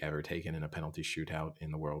penalty ever taken in a penalty shootout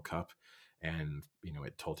in the World Cup. And, you know,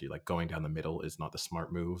 it told you like going down the middle is not the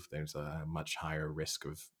smart move. There's a much higher risk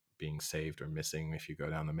of being saved or missing if you go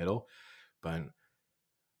down the middle. But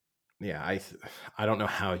yeah, I don't know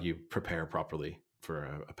how you prepare properly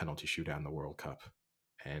for a penalty shootout in the World Cup.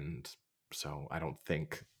 And so I don't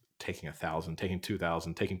think taking 1,000, taking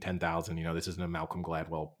 2,000, taking 10,000, you know, this isn't a Malcolm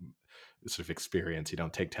Gladwell sort of experience. You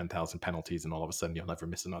don't take 10,000 penalties and all of a sudden you'll never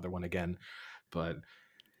miss another one again. But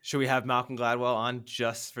Should we have Malcolm Gladwell on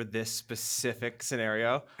just for this specific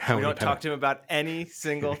scenario? how We many don't talk penalties? to him about any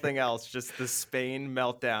single thing else, just the Spain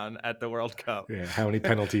meltdown at the World Cup. Yeah, how many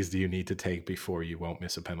penalties do you need to take before you won't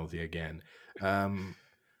miss a penalty again? Um,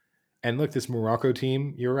 and look, this Morocco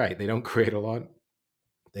team, you're right. They don't create a lot.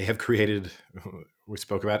 They have created. We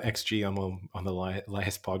spoke about XG on the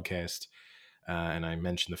last podcast, and I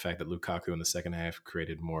mentioned the fact that Lukaku in the second half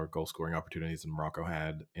created more goal scoring opportunities than Morocco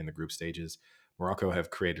had in the group stages. Morocco have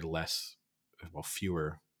created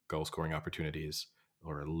fewer goal scoring opportunities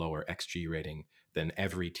or a lower XG rating than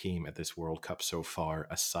every team at this World Cup so far,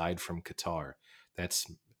 aside from Qatar. That's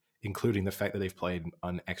including the fact that they've played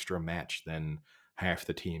an extra match than half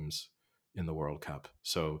the teams in the World Cup.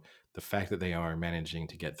 So the fact that they are managing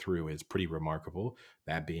to get through is pretty remarkable.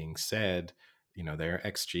 That being said, you know, their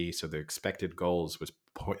XG, so their expected goals was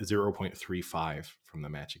 0.35 from the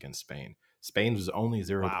match against Spain. Spain was only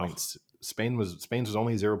 0. Wow. Spain's was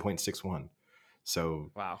only 0.61.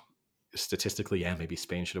 So Wow. statistically, yeah, maybe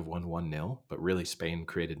Spain should have won 1-0, but really Spain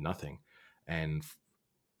created nothing. And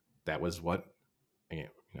that was what, you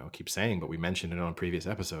know, keep saying, but we mentioned it on previous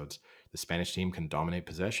episodes. The Spanish team can dominate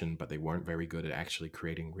possession, but they weren't very good at actually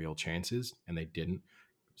creating real chances, and they didn't,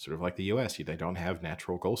 sort of like the US, they don't have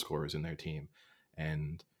natural goal scorers in their team.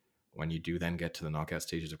 And when you do then get to the knockout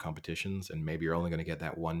stages of competitions, and maybe you're only going to get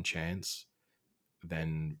that one chance,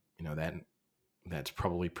 then, you know, that's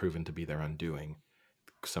probably proven to be their undoing.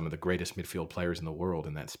 Some of the greatest midfield players in the world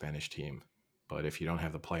in that Spanish team. But if you don't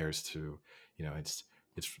have the players to, you know, it's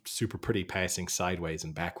super pretty passing sideways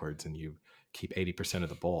and backwards, and you keep 80% of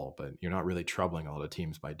the ball, but you're not really troubling a lot of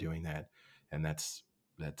teams by doing that. And that's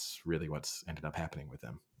really what's ended up happening with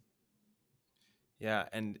them. Yeah,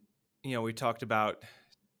 and we talked about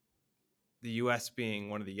the US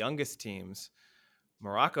being one of the youngest teams.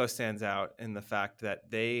 Morocco stands out in the fact that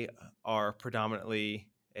they are predominantly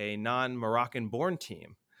a non-Moroccan born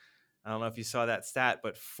team. I don't know if you saw that stat,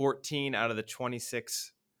 but 14 out of the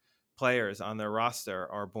 26 players on their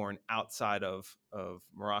roster are born outside of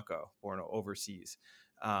Morocco, born overseas,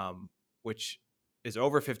 which is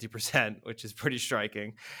over 50%, which is pretty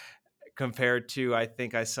striking compared to, I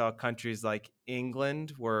think I saw countries like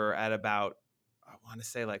England were at about, I want to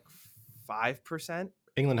say like 5%.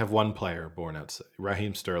 England have one player born outside.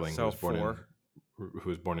 Raheem Sterling, So four. who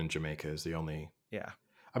was born in Jamaica, is the only. Yeah.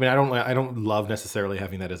 I mean, I don't love necessarily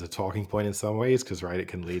having that as a talking point in some ways because right, it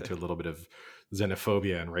can lead to a little bit of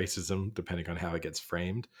xenophobia and racism depending on how it gets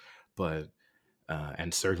framed. But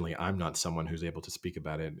and certainly, I'm not someone who's able to speak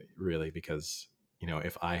about it really because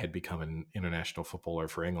if I had become an international footballer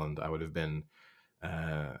for England, I would have been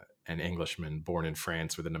an Englishman born in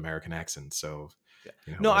France with an American accent. So Yeah.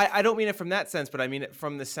 you know, No, like I don't mean it from that sense, but I mean it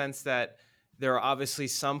from the sense that there are obviously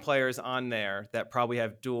some players on there that probably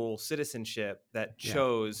have dual citizenship that yeah,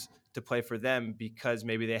 chose to play for them because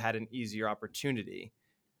maybe they had an easier opportunity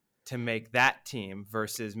to make that team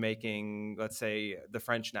versus making, let's say, the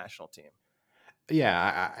French national team.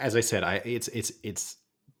 yeah. As I said, it's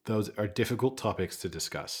those are difficult topics to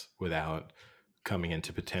discuss without coming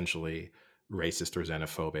into potentially racist or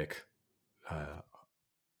xenophobic uh,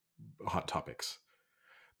 hot topics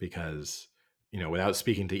because without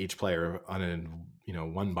speaking to each player on a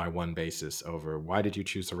one by one basis over why did you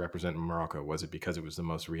choose to represent Morocco, was it because it was the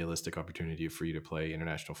most realistic opportunity for you to play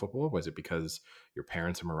international football, was it because your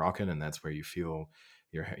parents are Moroccan and that's where you feel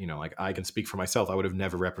you're like I can speak for myself, I would have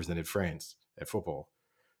never represented France at football.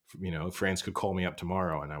 France could call me up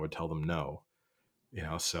tomorrow and I would tell them no.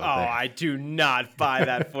 Oh, So they I do not buy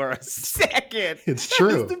that for a second. it's That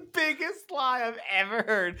is true. the biggest lie I've ever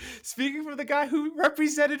heard. Speaking from the guy who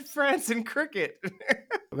represented France in cricket.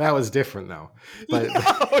 That was different though, but No.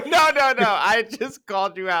 I just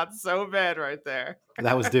called you out so bad right there.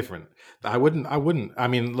 that was different. I wouldn't. I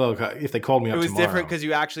mean, look, if they called me It up was different tomorrow, because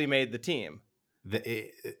you actually made the team. the,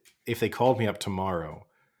 if they called me up tomorrow,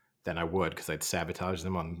 then I would because I'd sabotage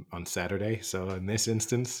them on Saturday. So in this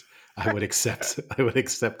instance, I would accept. I would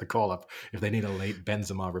accept the call up if they need a late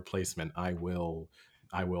Benzema replacement. I will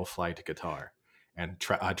fly to Qatar, and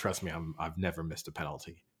trust me, I've never missed a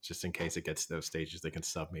penalty. Just in case it gets to those stages, they can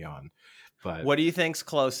sub me on. But What do you think's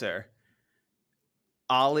closer?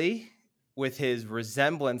 Ali with his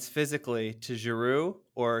resemblance physically to Giroud,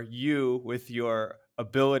 or you with your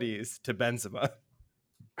abilities to Benzema?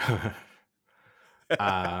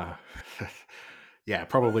 uh, yeah,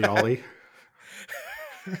 probably Ollie.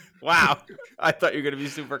 Wow. I thought you were going to be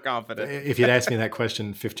super confident. If you'd asked me that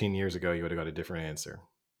question 15 years ago, you would have got a different answer.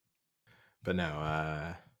 But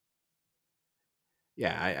no,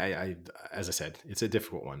 yeah, as I said, it's a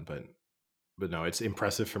difficult one, but no, it's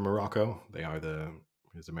impressive for Morocco. They are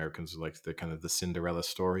because Americans like the kind of the Cinderella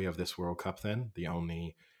story of this World Cup. Then the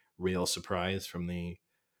only real surprise from the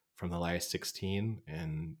last 16,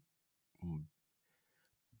 and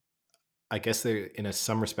I guess they're in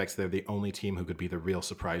some respects they're the only team who could be the real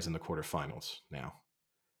surprise in the quarterfinals now.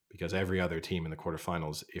 Because every other team in the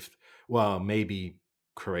quarterfinals, if well, maybe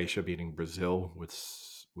Croatia beating Brazil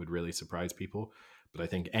would really surprise people, but I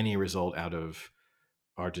think any result out of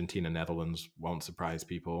Argentina Netherlands won't surprise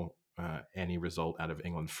people. Any result out of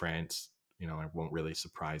England France, it won't really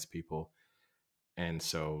surprise people. And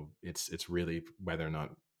so it's really whether or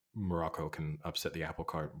not Morocco can upset the apple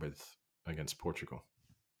cart with against Portugal.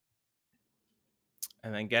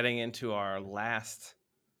 And then getting into our last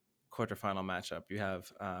quarterfinal matchup, you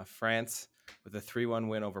have France with a 3-1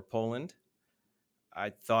 win over Poland. I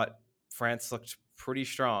thought France looked pretty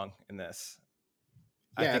strong in this.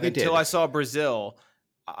 I Yeah, think they until I did. saw Brazil,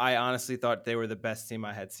 I honestly thought they were the best team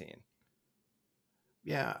I had seen.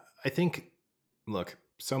 Yeah, I think, look,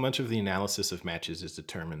 so much of the analysis of matches is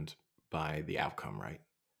determined by the outcome, right?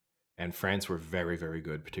 And France were very, very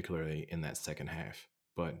good, particularly in that second half.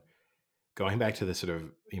 But going back to the sort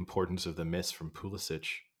of importance of the miss from Pulisic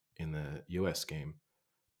in the US game,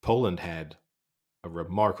 Poland had a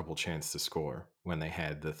remarkable chance to score when they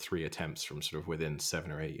had the three attempts from sort of within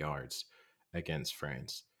 7 or 8 yards against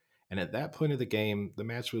France. And at that point of the game, the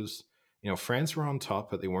match was, France were on top,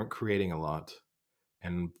 but they weren't creating a lot,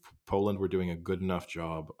 and Poland were doing a good enough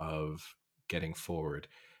job of getting forward.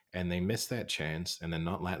 And they missed that chance, and then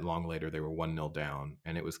not that long later, they were 1-0 down,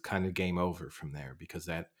 and it was kind of game over from there because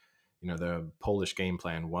the Polish game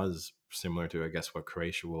plan was similar to, I guess, what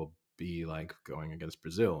Croatia will be like going against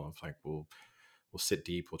Brazil. Of like, we'll sit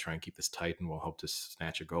deep, we'll try and keep this tight, and we'll hope to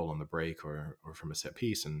snatch a goal on the break or from a set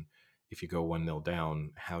piece. And if you go 1-0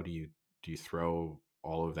 down, how do you throw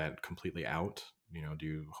all of that completely out? Do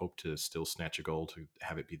you hope to still snatch a goal to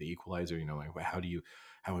have it be the equalizer? Like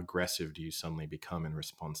how aggressive do you suddenly become in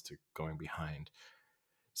response to going behind?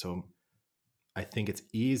 So I think it's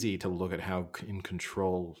easy to look at how in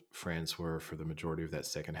control France were for the majority of that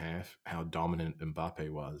second half, how dominant Mbappe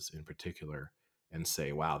was in particular, and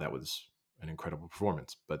say, wow, that was an incredible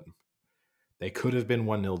performance. But they could have been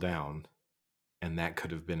 1-0 down, and that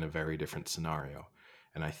could have been a very different scenario.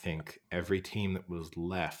 And I think every team that was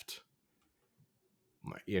left,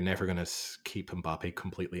 you're never going to keep Mbappe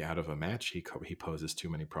completely out of a match. He poses too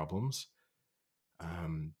many problems.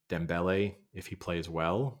 Dembele, if he plays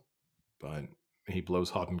well, but he blows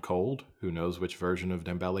hot and cold. Who knows which version of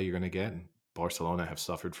Dembele you're going to get? Barcelona have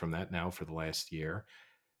suffered from that now for the last year.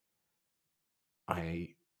 If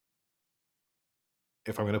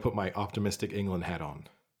I'm going to put my optimistic England hat on,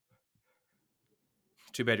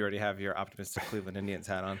 Too bad you already have your optimistic Cleveland Indians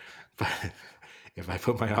hat on. but if I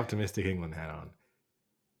put my optimistic England hat on,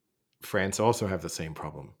 France also have the same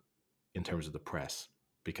problem in terms of the press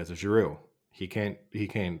because of Giroud. He can't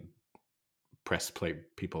press play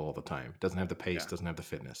people all the time. Doesn't have the pace, Yeah. doesn't have the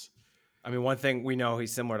fitness. I mean, one thing we know,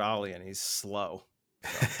 he's similar to Ali, and he's slow.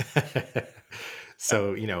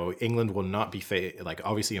 So England will not be like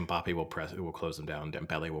obviously Mbappe will close them down,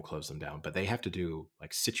 Dembele will close them down, but they have to do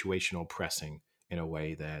like situational pressing in a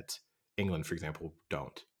way that England, for example,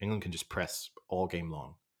 don't. England can just press all game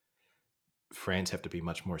long. France have to be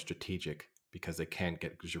much more strategic because they can't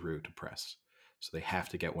get Giroud to press. So they have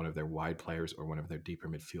to get one of their wide players or one of their deeper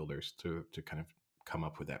midfielders to kind of come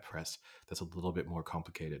up with that press that's a little bit more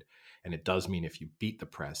complicated. And it does mean if you beat the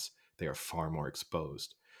press, they are far more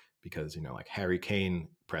exposed because, like Harry Kane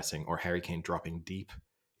pressing or Harry Kane dropping deep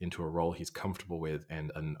into a role he's comfortable with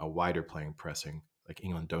and a wider playing pressing, like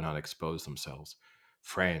England do not expose themselves.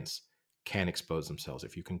 France can expose themselves.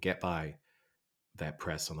 If you can get by that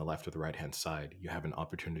press on the left or the right hand side, you have an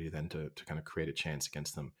opportunity then to kind of create a chance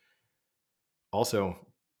against them. Also,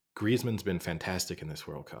 Griezmann's been fantastic in this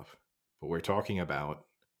World Cup, but we're talking about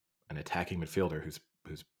an attacking midfielder who's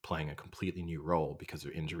playing a completely new role because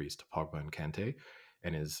of injuries to Pogba and Kante,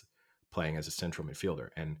 and is playing as a central midfielder.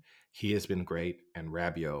 And he has been great, and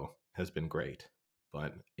Rabiot has been great.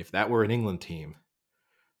 But if that were an England team,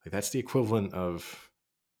 like that's the equivalent of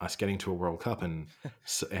us getting to a World Cup and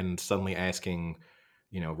suddenly asking,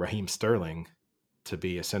 Raheem Sterling to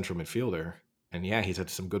be a central midfielder. And yeah, he's had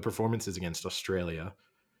some good performances against Australia,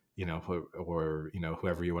 or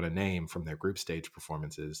whoever you want to name from their group stage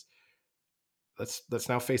performances. Let's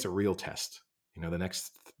now face a real test. The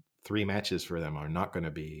next three matches for them are not going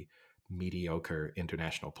to be mediocre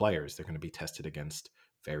international players. They're going to be tested against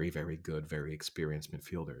very, very good, very experienced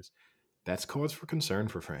midfielders. That's cause for concern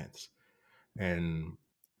for France. And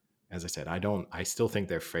as I said, I still think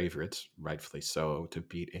they're favorites, rightfully so, to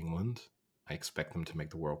beat England. I expect them to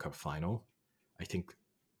make the World Cup final. I think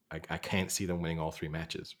I can't see them winning all three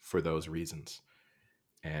matches for those reasons.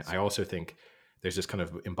 And I also think there's this kind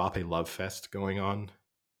of Mbappe love fest going on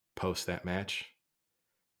post that match.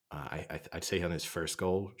 I'd say on his first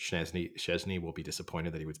goal, Chesney will be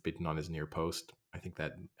disappointed that he was beaten on his near post. I think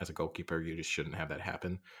that as a goalkeeper, you just shouldn't have that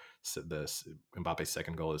happen. So Mbappe's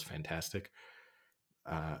second goal is fantastic.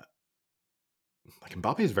 Like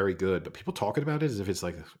Mbappe is very good, but people talking about it as if it's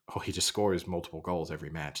like, oh, he just scores multiple goals every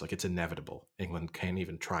match. Like it's inevitable. England can't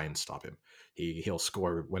even try and stop him. He'll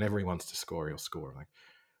score whenever he wants to score. He'll score. Like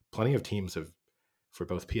plenty of teams have, for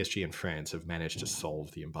both PSG and France, have managed to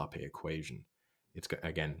solve the Mbappe equation. It's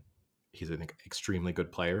again, he's an extremely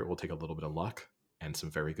good player. It will take a little bit of luck and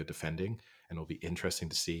some very good defending, and it'll be interesting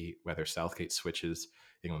to see whether Southgate switches.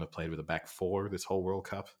 England have played with a back four this whole World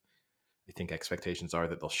Cup. I think expectations are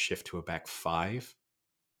that they'll shift to a back five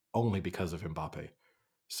only because of Mbappe.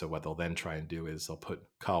 So what they'll then try and do is they'll put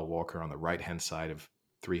Kyle Walker on the right-hand side of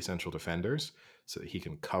three central defenders so that he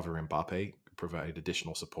can cover Mbappe, provide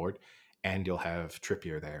additional support, and you'll have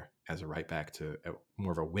Trippier there as a right back to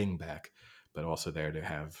more of a wing back, but also there to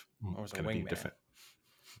have Kind of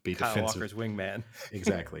be Kyle defensive. Walker's wingman.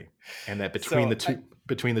 Exactly. And that between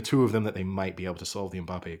the two of them that they might be able to solve the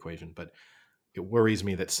Mbappe equation, but it worries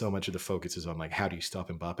me that so much of the focus is on like how do you stop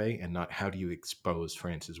Mbappe and not how do you expose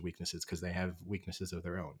France's weaknesses because they have weaknesses of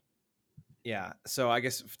their own. Yeah. So I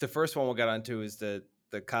guess the first one we'll get onto is the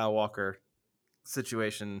Kyle Walker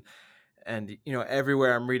situation, and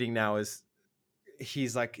everywhere I'm reading now is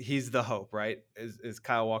he's the hope, right? Is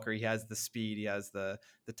Kyle Walker? He has the speed, he has the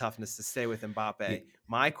toughness to stay with Mbappe. Yeah.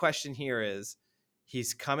 My question here is,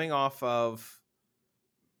 he's coming off of,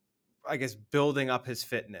 I guess, building up his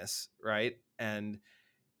fitness, right? And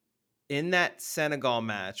In that Senegal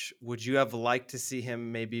match, would you have liked to see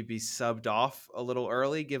him maybe be subbed off a little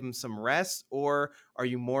early, give him some rest, or are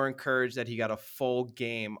you more encouraged that he got a full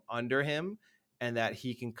game under him and that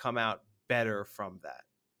he can come out better from that?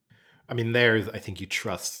 I mean, there, I think you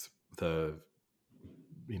trust the,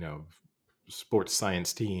 you know, sports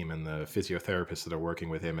science team and the physiotherapists that are working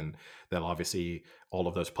with him, and that obviously all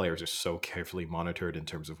of those players are so carefully monitored in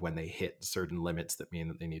terms of when they hit certain limits that mean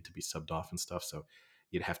that they need to be subbed off and stuff. So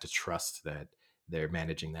you'd have to trust that they're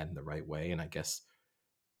managing that in the right way. And I guess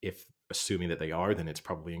if assuming that they are, then it's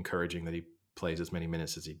probably encouraging that he plays as many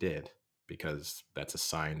minutes as he did, because that's a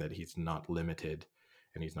sign that he's not limited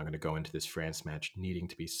and he's not going to go into this France match needing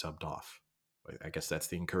to be subbed off. I guess that's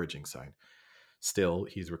the encouraging sign. Still,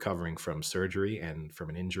 he's recovering from surgery and from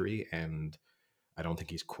an injury, and I don't think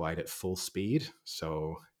he's quite at full speed.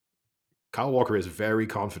 So Kyle Walker is very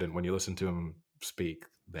confident when you listen to him speak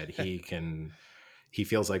that he can. He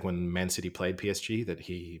feels like when Man City played PSG that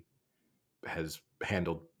he has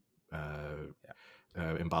handled Yeah.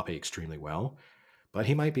 Mbappe extremely well, but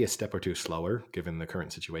he might be a step or two slower given the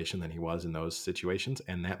current situation than he was in those situations,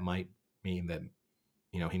 and that might mean that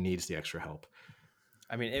he needs the extra help.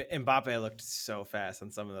 I mean, Mbappe looked so fast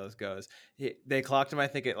on some of those goes. They clocked him, I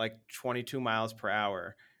think, at like 22 miles per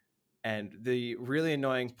hour. And the really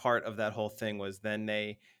annoying part of that whole thing was then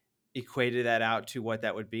they equated that out to what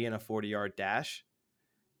that would be in a 40-yard dash.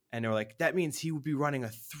 And they were like, that means he would be running a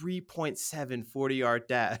 3.7 40-yard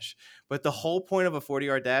dash. But the whole point of a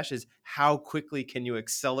 40-yard dash is how quickly can you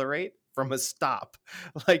accelerate from a stop?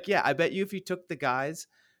 Like, yeah, I bet you if you took the guys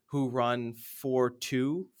who run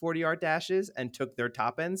 4.2 40-yard dashes and took their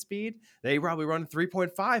top end speed, they probably run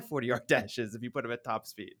 3.5 40-yard dashes if you put them at top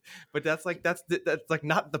speed. But that's like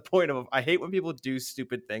not the point of. I hate when people do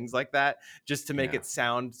stupid things like that just to make Yeah. it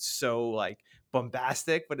sound so like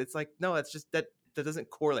bombastic. But it's like, no, that's just that doesn't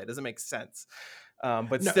correlate. It doesn't make sense.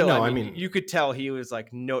 But No, still, I no, I mean, mean, you could tell he was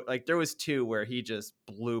like, no, like there was two where he just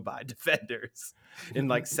blew by defenders in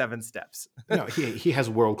like 7 steps. no, he has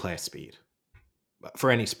world class speed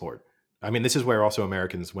for any sport. I mean, this is where also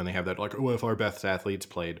Americans, when they have that, like, oh, if our best athletes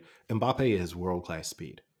played, Mbappe is world class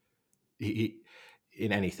speed.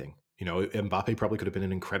 In anything, Mbappe probably could have been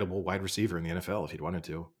an incredible wide receiver in the NFL if he'd wanted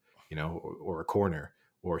to, or a corner,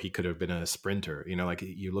 or he could have been a sprinter. Like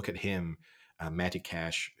you look at him, Matty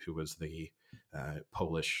Cash, who was the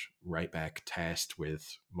Polish right back tasked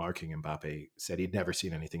with marking Mbappe, said he'd never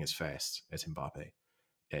seen anything as fast as Mbappe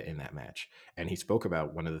in that match. And he spoke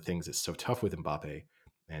about one of the things that's so tough with Mbappe,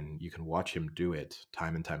 and you can watch him do it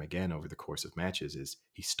time and time again over the course of matches, is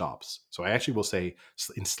he stops. So I actually will say,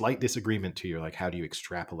 in slight disagreement to your, like, how do you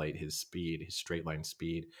extrapolate his speed, his straight line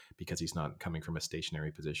speed, because he's not coming from a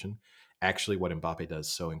stationary position. Actually, what Mbappe does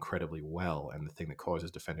so incredibly well, and the thing that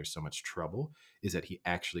causes defenders so much trouble, is that he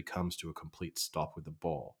actually comes to a complete stop with the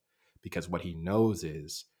ball. Because what he knows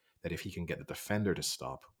is that if he can get the defender to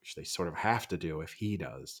stop, which they sort of have to do if he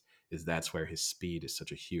does, is that's where his speed is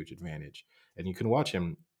such a huge advantage. And you can watch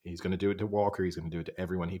him. He's going to do it to Walker. He's going to do it to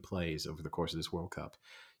everyone he plays over the course of this World Cup.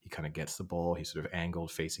 He kind of gets the ball. He's sort of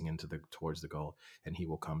angled facing towards the goal, and he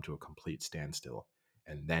will come to a complete standstill,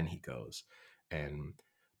 and then he goes.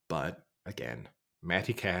 But again,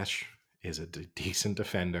 Matty Cash is a decent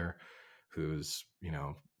defender who's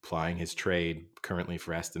plying his trade currently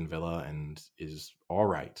for Aston Villa and is all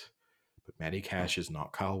right. But Matty Cash is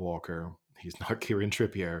not Kyle Walker. He's not Kieran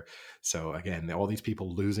Trippier. So again, all these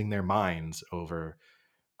people losing their minds over.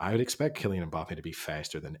 I would expect Kylian Mbappe to be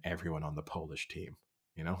faster than everyone on the Polish team.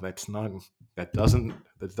 That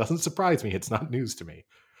doesn't surprise me. It's not news to me.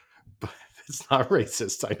 But it's not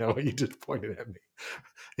racist. I know you just pointed at me.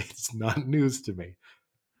 It's not news to me.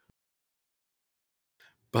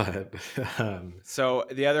 But So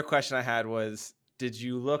the other question I had was, did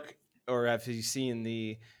you look or have you seen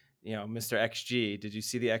Mr. XG? Did you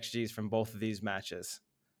see the XGs from both of these matches?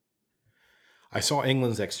 I saw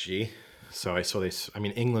England's XG. So I saw this. I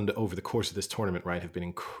mean, England over the course of this tournament, right, have been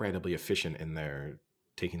incredibly efficient in their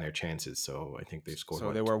taking their chances. So I think they've scored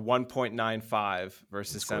So they what were 1.95 they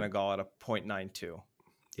versus scored. Senegal at a 0.92.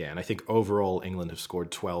 Yeah, and I think overall England have scored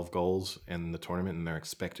 12 goals in the tournament, and their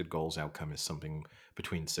expected goals outcome is something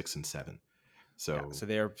between 6 and 7. Yeah, So so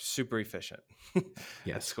they are super efficient at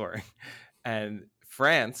yes, scoring. And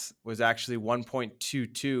France was actually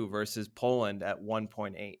 1.22 versus Poland at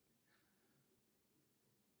 1.8.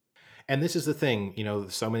 and this is the thing,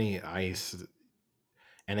 so many ice.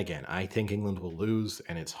 And again, I think England will lose,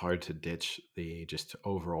 and it's hard to ditch the just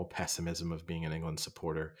overall pessimism of being an England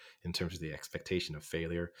supporter in terms of the expectation of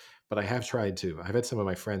failure. But I have tried to. I've had some of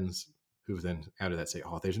my friends who've then out of that say,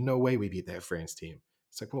 "Oh, there's no way we beat that France team."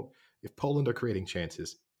 It's like, well, if Poland are creating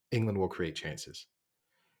chances, England will create chances.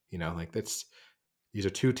 Like these are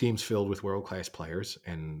two teams filled with world class players,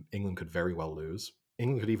 and England could very well lose.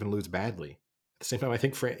 England could even lose badly. At the same time, I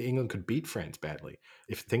think England could beat France badly.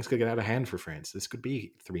 If things could get out of hand for France, this could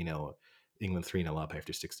be 3-0, England 3-0 up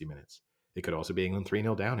after 60 minutes. It could also be England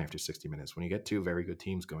 3-0 down after 60 minutes. When you get two very good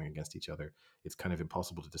teams going against each other, it's kind of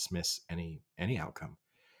impossible to dismiss any outcome.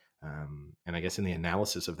 And I guess in the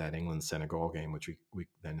analysis of that England Senegal game, which we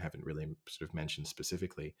then haven't really sort of mentioned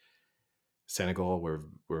specifically, Senegal were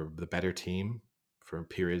the better team for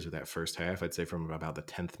periods of that first half. I'd say from about the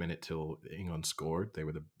 10th minute till England scored,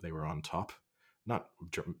 they were on top. Not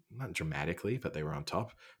dramatically, but they were on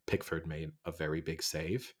top. Pickford made a very big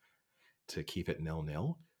save to keep it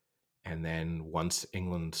 0-0. And then once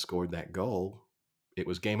England scored that goal, it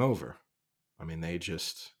was game over. I mean, the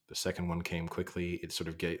second one came quickly. It sort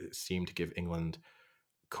of seemed to give England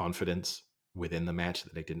confidence within the match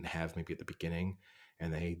that they didn't have maybe at the beginning,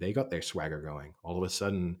 and they got their swagger going. All of a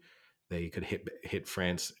sudden, they could hit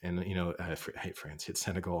France and hit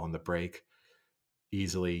Senegal on the break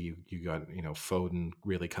easily. You got Foden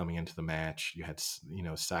really coming into the match. You had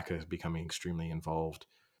Saka becoming extremely involved.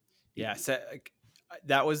 Yeah, so,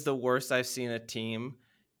 that was the worst I've seen a team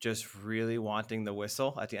just really wanting the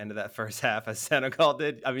whistle at the end of that first half, as Senegal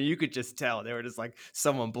did. I mean, you could just tell they were just like,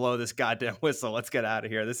 "Someone blow this goddamn whistle! Let's get out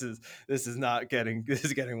of here. This is not getting this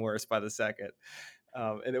is getting worse by the second."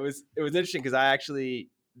 And it was interesting because I actually,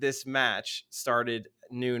 this match started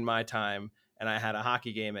noon my time, and I had a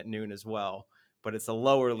hockey game at noon as well. But it's a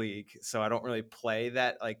lower league, so I don't really play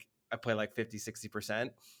that. Like, I play like 50-60%.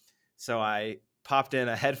 So I popped in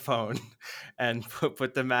a headphone and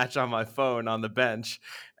put the match on my phone on the bench,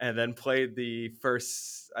 and then played the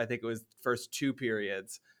first, I think it was first two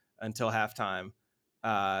periods until halftime,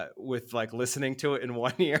 with like listening to it in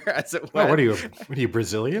one ear as it Oh, went. what are you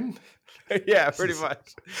Brazilian? Yeah, This pretty is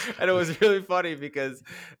much. And it was really funny because,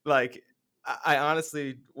 like, I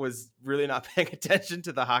honestly was really not paying attention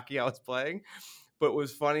to the hockey I was playing. But what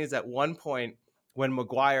was funny is at one point when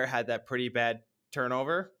Maguire had that pretty bad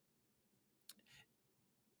turnover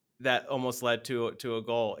that almost led to a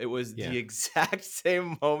goal. It was yeah. the exact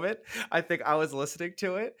same moment. I think I was listening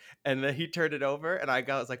to it, and then he turned it over, and I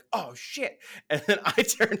was like, "Oh shit!" And then I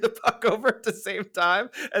turned the puck over at the same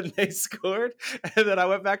time, and they scored. And then I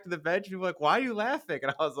went back to the bench. People were like, "Why are you laughing?"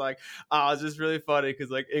 And I was like, "Oh, it's just really funny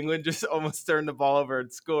because like England just almost turned the ball over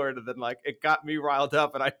and scored, and then like it got me riled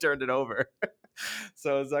up, and I turned it over."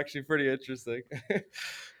 So it was actually pretty interesting.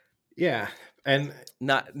 Yeah, and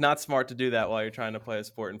Not smart to do that while you're trying to play a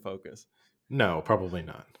sport and focus. no, probably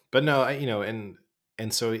not. But no,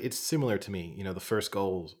 and so it's similar to me. The first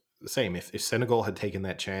goal, the same. If Senegal had taken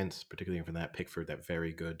that chance, particularly from that Pickford, that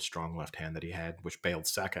very good strong left hand that he had, which bailed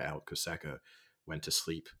Saka out because Saka went to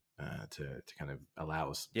sleep to kind of allow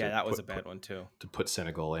us Yeah, that was a bad one too. to put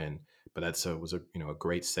Senegal in. But that's was a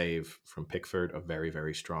great save from Pickford, a very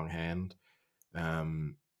very strong hand.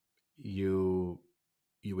 Um, you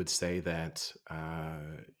you would say that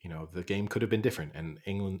the game could have been different,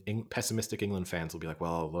 and pessimistic England fans will be like,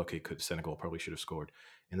 "Well, look, it could Senegal probably should have scored."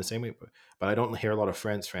 In the same way, but I don't hear a lot of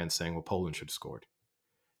France fans saying, "Well, Poland should have scored."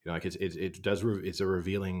 Like it's a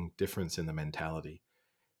revealing difference in the mentality,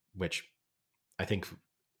 which I think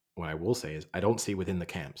what I will say is I don't see within the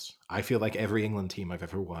camps. I feel like every England team I've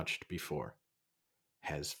ever watched before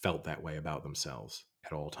has felt that way about themselves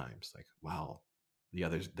at all times. Like, wow, the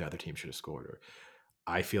other team should have scored, or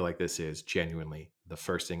I feel like this is genuinely the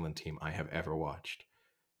first England team I have ever watched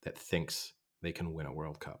that thinks they can win a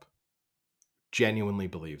World Cup. Genuinely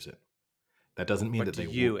believes it. That doesn't mean But that do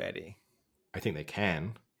they you, will. Eddie? I think they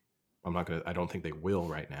can. I don't think they will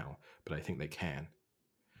right now, but I think they can.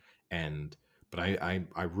 And but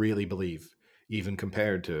I really believe, even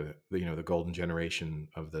compared to the golden generation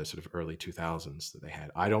of the sort of early 2000s that they had,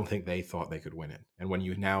 I don't think they thought they could win it. And when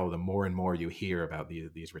the more and more you hear about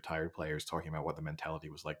these retired players talking about what the mentality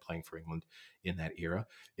was like playing for England in that era,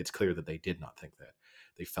 it's clear that they did not think that.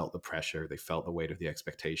 They felt the pressure, they felt the weight of the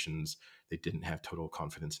expectations. They didn't have total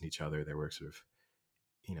confidence in each other. There were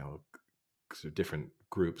you know sort of different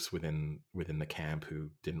groups within the camp who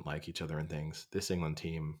didn't like each other and things. This England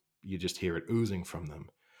team, you just hear it oozing from them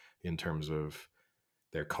in terms of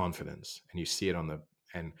their confidence, and you see it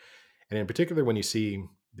and in particular when you see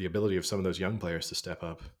the ability of some of those young players to step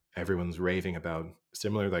up. Everyone's raving about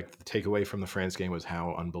similar, like the takeaway from the France game was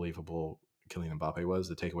how unbelievable Kylian Mbappe was.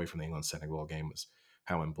 The takeaway from the England Senegal game was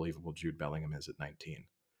how unbelievable Jude Bellingham is at 19.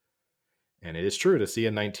 And it is true to see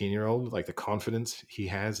a 19-year-old, like the confidence he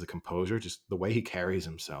has, the composure, just the way he carries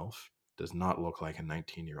himself does not look like a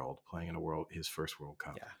 19-year-old playing in his first World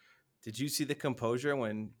Cup. Yeah. Did you see the composure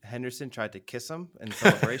when Henderson tried to kiss him in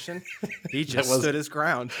celebration? He That just was stood his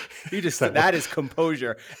ground. He just that was that is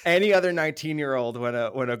composure. Any other 19-year-old, when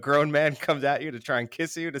a grown man comes at you to try and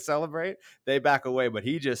kiss you to celebrate, they back away. But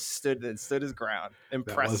he just stood his ground. that was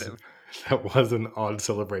Impressive. that was an odd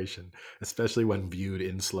celebration, especially when viewed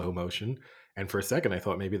in slow motion. And for a second, I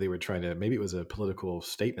thought maybe they were trying to, maybe it was a political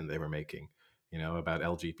statement they were making, about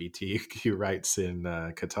LGBTQ rights in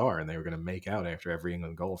Qatar, and they were going to make out after every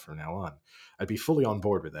England goal from now on. I'd be fully on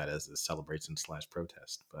board with that as a celebration slash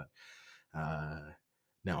protest. But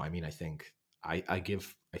no, I mean, I think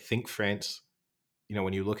France,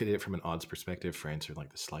 when you look at it from an odds perspective, France are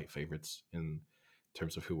like the slight favorites in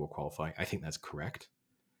terms of who will qualify. I think that's correct.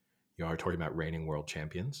 You are talking about reigning world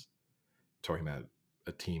champions, talking about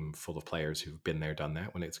a team full of players who've been there, done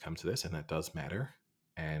that when it's come to this, and that does matter,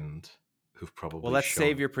 and who've Well, probably let's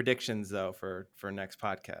save shown. your predictions though for next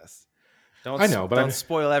podcast. I know, but Don't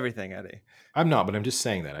spoil everything, Eddie. I'm not, but I'm just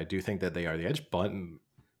saying that I do think that they are the edge. But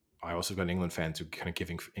I also got England fans who kind of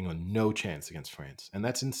giving England no chance against France, and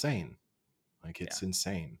that's insane. Like Yeah, it's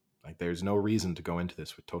insane. Like there's no reason to go into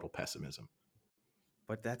this with total pessimism.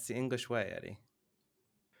 but that's the English way, Eddie.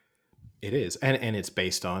 It is, and it's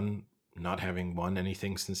based on not having won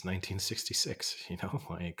anything since 1966.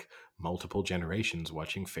 Like multiple generations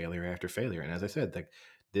watching failure after failure. And as I said, like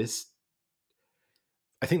this,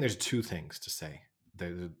 I think there's two things to say.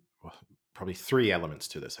 There's well, probably three elements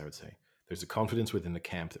to this. I would say there's a confidence within the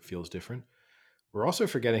camp that feels different. We're also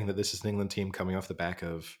forgetting that this is an England team coming off the back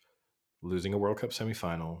of losing a World Cup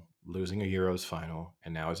semifinal, losing a Euros final,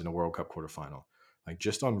 and now is in a World Cup quarterfinal. Like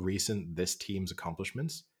just on recent this team's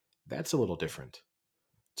accomplishments, that's a little different.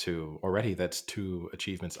 That's two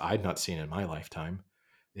achievements I'd not seen in my lifetime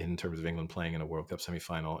in terms of England playing in a World Cup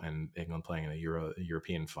semifinal and England playing in a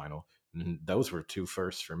European final. And those were two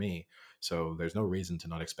firsts for me. So there's no reason to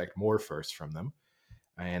not expect more firsts from them.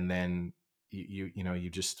 And then you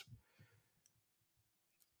just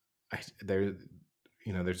there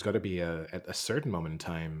there's got to be at a certain moment in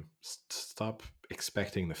time stop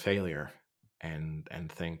expecting the failure and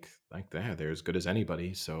think like they're as good as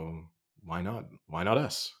anybody, so why not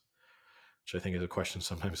us, which I think is a question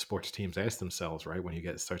sometimes sports teams ask themselves, right? When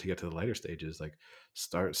you start to get to the later stages, like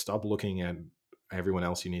stop looking at everyone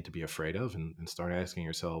else you need to be afraid of and start asking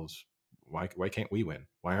yourselves, why can't we win?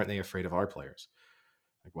 Why aren't they afraid of our players?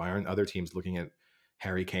 Like, why aren't other teams looking at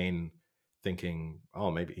Harry Kane thinking,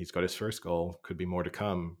 oh, maybe he's got his first goal, could be more to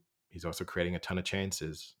come. He's also creating a ton of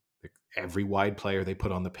chances. Like, every wide player they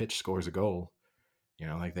put on the pitch scores a goal.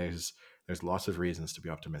 Like there's lots of reasons to be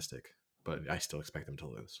optimistic, but I still expect them to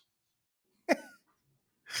lose.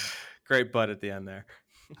 Great butt at the end there.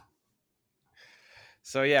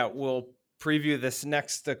 So yeah, we'll preview this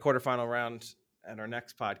next quarterfinal round at our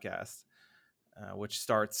next podcast, which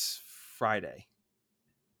starts Friday.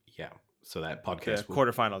 Yeah. So that The podcast will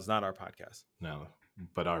quarterfinals, not our podcast. no,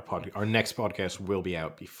 but our next podcast will be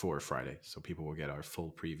out before Friday, so people will get our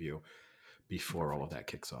full preview before all of that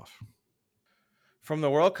kicks off. From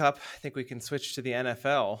the World Cup, I think we can switch to the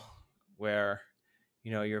NFL, where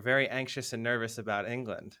you're very anxious and nervous about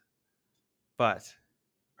England, but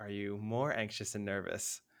are you more anxious and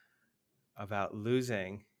nervous about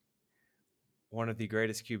losing one of the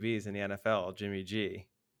greatest QBs in the NFL, Jimmy G,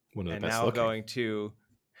 One of the and best now looking. going to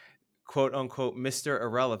quote unquote Mr.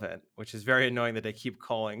 Irrelevant, which is very annoying that they keep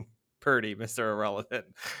calling Purdy Mr. Irrelevant.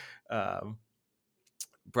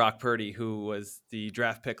 Brock Purdy, who was the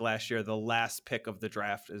draft pick last year, the last pick of the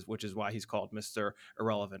draft, which is why he's called Mr.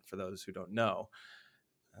 Irrelevant for those who don't know,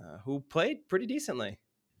 who played pretty decently.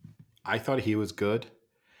 I thought he was good.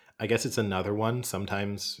 I guess it's another one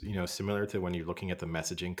sometimes, similar to when you're looking at the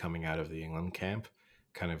messaging coming out of the England camp,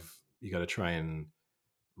 kind of you got to try and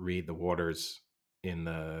read the waters in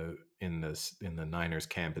the Niners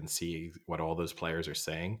camp and see what all those players are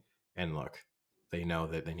saying. And look, they know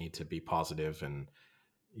that they need to be positive and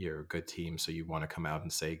you're a good team, so you want to come out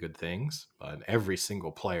and say good things. But every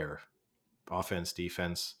single player, offense,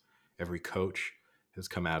 defense, every coach has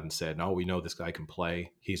come out and said, no, we know this guy can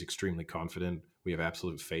play. He's extremely confident. We have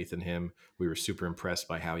absolute faith in him. We were super impressed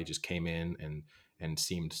by how he just came in and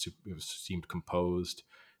seemed composed,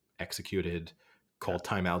 executed, called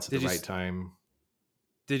timeouts at the Did you right time.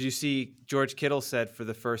 did you see George Kittle said for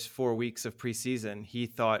the first 4 weeks of preseason he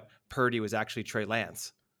thought Purdy was actually Trey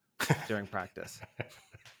Lance during practice?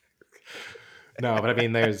 No, but I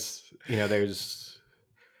mean,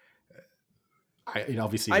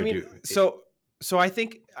 obviously I you mean, do. I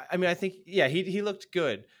think yeah, he looked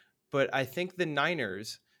good, but I think the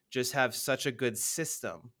Niners just have such a good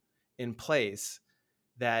system in place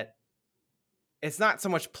that it's not so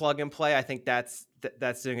much plug and play. I think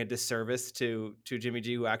that's doing a disservice to Jimmy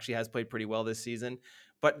G, who actually has played pretty well this season.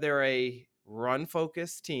 But they're a run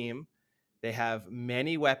focused team. They have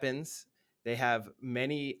many weapons. They have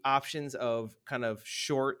many options of kind of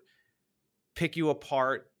short, pick you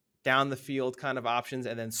apart down the field kind of options,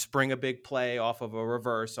 and then spring a big play off of a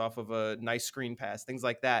reverse, off of a nice screen pass, things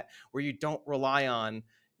like that, where you don't rely on,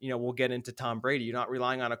 we'll get into Tom Brady. You're not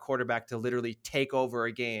relying on a quarterback to literally take over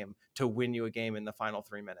a game to win you a game in the final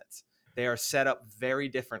 3 minutes. They are set up very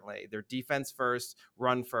differently. They're defense first,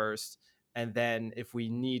 run first, and then if we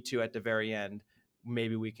need to at the very end,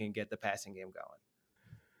 maybe we can get the passing game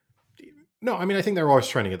going. No, I mean, I think they're always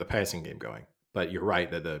trying to get the passing game going. But you're right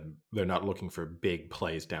that they're not looking for big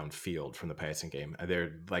plays downfield from the passing game.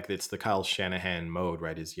 They're like, it's the Kyle Shanahan mode,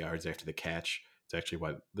 right? His yards after the catch. It's actually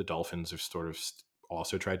what the Dolphins have sort of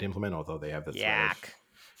also tried to implement, although they have the threat of, Yak.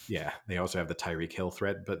 yeah, they also have the Tyreek Hill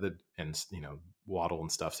threat, but Waddle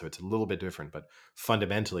and stuff. So it's a little bit different, but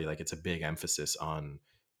fundamentally, like, it's a big emphasis on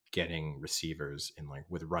getting receivers in, like,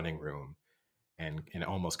 with running room, and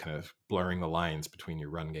almost kind of blurring the lines between your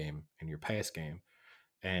run game and your pass game.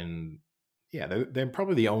 And yeah, they're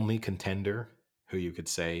probably the only contender who you could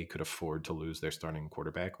say could afford to lose their starting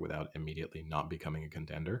quarterback without immediately not becoming a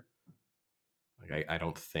contender. Like, I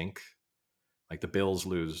don't think, like, the Bills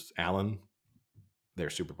lose Allen, their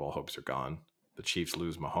Super Bowl hopes are gone. The Chiefs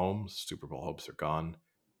lose Mahomes, Super Bowl hopes are gone.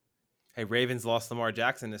 Hey, Ravens lost Lamar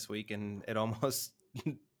Jackson this week, and it almost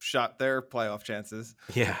shot their playoff chances.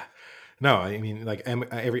 Yeah, no, I mean, like,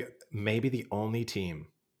 maybe the only team,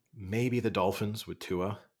 maybe the Dolphins with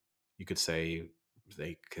Tua, you could say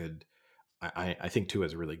they could. I think Tua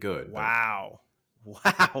is really good, but Wow.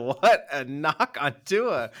 Wow. What a knock on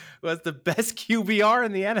Tua, who has the best QBR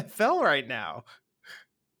in the NFL right now.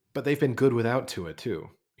 they've been good without Tua too.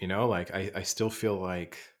 Like, I still feel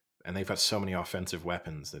like, and they've got so many offensive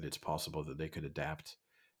weapons that it's possible that they could adapt.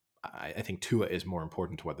 I think Tua is more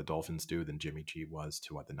important to what the Dolphins do than Jimmy G was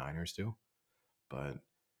to what the Niners do. But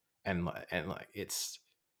and like, it's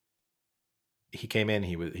he came in,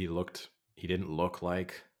 he didn't look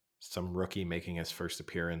like some rookie making his first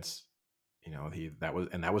appearance.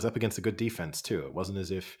 That was up against a good defense too. It wasn't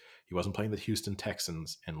as if he wasn't playing the Houston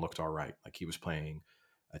Texans and looked all right. Like, he was playing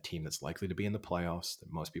a team that's likely to be in the playoffs, that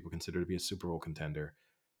most people consider to be a Super Bowl contender.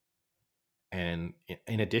 And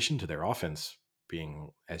in addition to their offense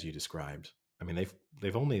being, as you described, I mean,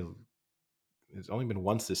 they've only it's only been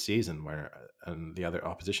once this season where the other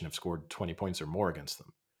opposition have scored 20 points or more against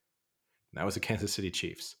them. And that was the Kansas City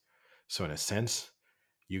Chiefs. So in a sense,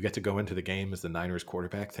 you get to go into the game as the Niners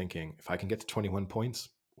quarterback thinking, if I can get to 21 points,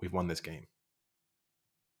 we've won this game.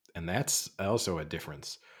 And that's also a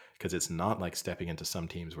difference, because it's not like stepping into some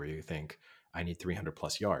teams where you think, I need 300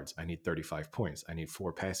 plus yards, I need 35 points, I need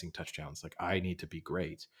 4 passing touchdowns, like, I need to be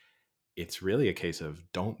great. It's really a case of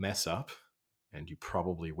don't mess up and you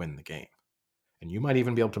probably win the game. And you might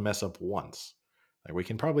even be able to mess up once. Like,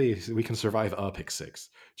 we can survive a pick six,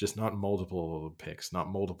 just not multiple picks,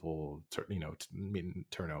 not multiple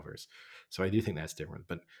turnovers. So I do think that's different,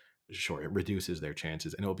 but sure, it reduces their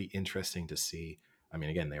chances, and it'll be interesting to see. I mean,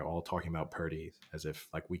 again, they're all talking about Purdy as if,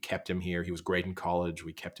 like, we kept him here. He was great in college.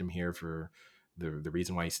 We kept him here for the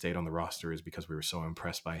reason why he stayed on the roster is because we were so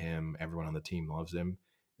impressed by him. Everyone on the team loves him.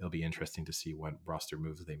 It'll be interesting to see what roster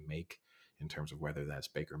moves they make in terms of whether that's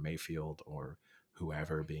Baker Mayfield or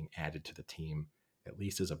whoever being added to the team, at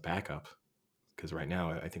least as a backup. Because right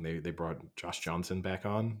now, I think they brought Josh Johnson back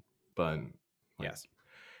on, but, like, Yes.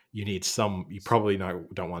 you probably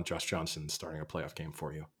don't want Josh Johnson starting a playoff game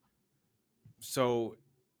for you. So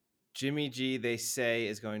Jimmy G, they say,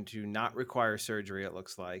 is going to not require surgery, it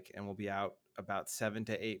looks like, and will be out about 7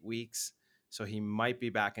 to 8 weeks. So he might be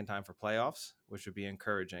back in time for playoffs, which would be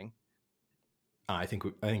encouraging. I think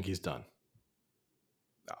he's done.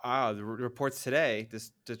 The reports today,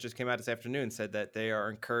 this just came out this afternoon, said that they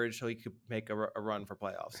are encouraged so he could make a run for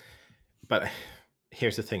playoffs. But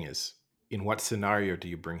here's the thing: is, in what scenario do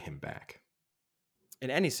you bring him back? In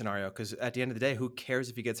any scenario, because at the end of the day, who cares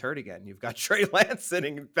if he gets hurt again? You've got Trey Lance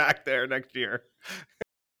sitting back there next year.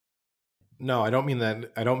 No, I don't mean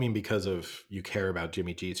that. I don't mean because of you care about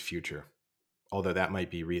Jimmy G's future. Although that might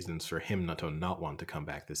be reasons for him not want to come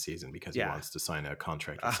back this season because he Yeah, wants to sign a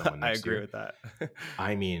contract with someone I next agree year. with that.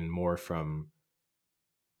 I mean more from,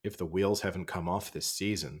 if the wheels haven't come off this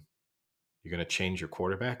season, you're going to change your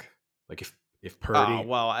quarterback. Like, if Oh, Purdy,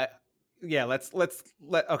 well,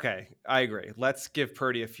 okay, I agree. Let's give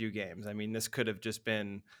Purdy a few games. I mean, this could have just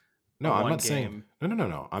been a no, I'm one not saying, game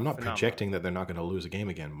no. I'm not phenomenon. projecting that they're not going to lose a game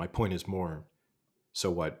again. My point is more, so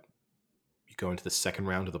what? You go into the second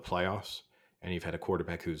round of the playoffs and you've had a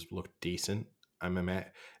quarterback who's looked decent.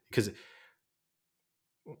 Because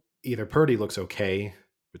either Purdy looks okay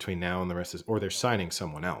between now and the rest of, or they're signing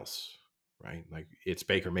someone else, right? Like it's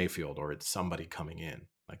Baker Mayfield or it's somebody coming in.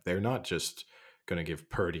 Like they're not just going to give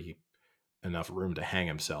Purdy enough room to hang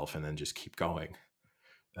himself and then just keep going.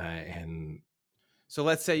 And So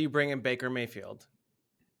let's say you bring in Baker Mayfield.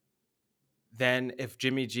 Then if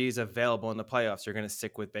Jimmy G is available in the playoffs, you're going to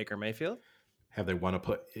stick with Baker Mayfield? have they won a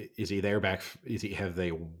play? Is he there back? Have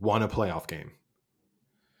they won a playoff game?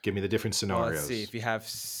 Give me the different Well, let's see. scenarios. If you have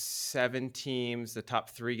 7 teams, the top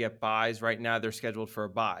 3 get buys. Right now, they're scheduled for a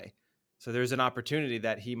bye. So there's an opportunity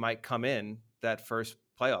that he might come in that first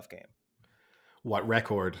playoff game. What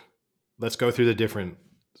record? Let's go through the different.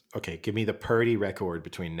 Okay, give me the Purdy record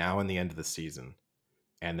between now and the end of the season,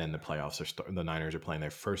 and then the playoffs are the Niners are playing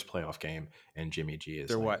their first playoff game, and Jimmy G is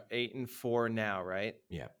They're like, what, 8-4 now, right?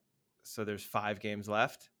 yeah, So there's 5 games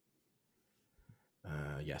left.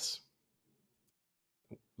 yes,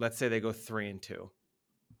 Let's say they go 3-2.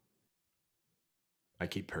 I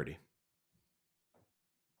keep Purdy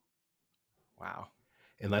Wow.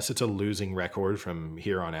 unless it's a losing record from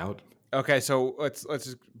here on out. Okay, so let's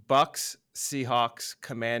just Bucks, Seahawks,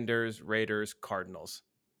 Commanders, Raiders, Cardinals.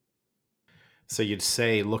 So you'd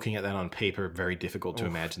say, looking at that on paper, very difficult to Oof.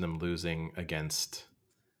 imagine them losing against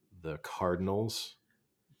the Cardinals.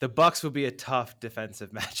 The Bucks would be a tough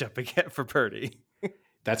defensive matchup again for Purdy.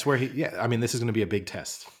 That's where I mean, this is going to be a big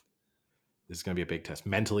test. This is going to be a big test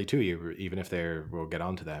mentally too. You, even if we'll get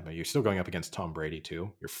onto that, but you're still going up against Tom Brady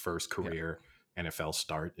too. Your first Yeah. career NFL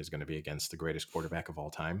start is going to be against the greatest quarterback of all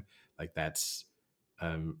time. Like that's,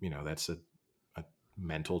 that's a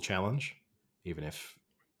mental challenge, even if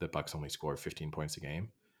the Bucks only score 15 points a game.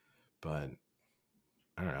 But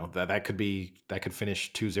I don't know, that could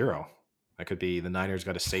finish 2-0. That could be the Niners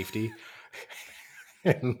got a safety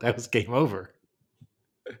and that was game over.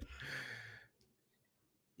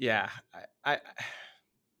 Yeah,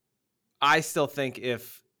 I still think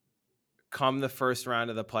if come the first round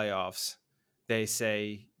of the playoffs, they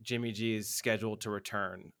say Jimmy G is scheduled to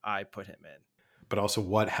return, I put him in. But also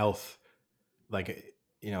what health, like,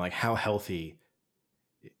 like how healthy,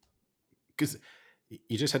 because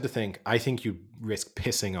you just had to think, I think you risk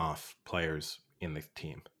pissing off players in the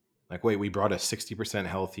team. Like, wait, we brought a 60%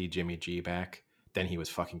 healthy Jimmy G back. Then he was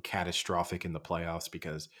fucking catastrophic in the playoffs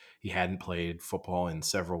because he hadn't played football in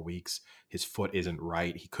several weeks. His foot isn't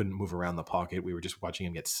right. He couldn't move around the pocket. We were just watching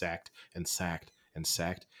him get sacked and sacked and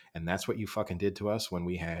sacked. And that's what you fucking did to us when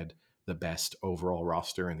we had the best overall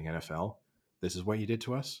roster in the NFL. This is what you did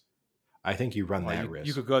to us. I think you run Well, that you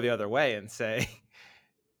risk. could go the other way and say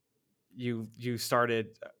you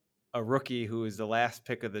started a rookie who is the last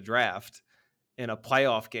pick of the draft in a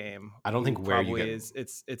playoff game I don't who think where you probably get is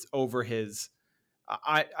it's over his.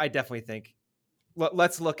 I definitely think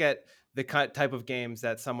let's look at the type of games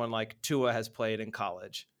that someone like Tua has played in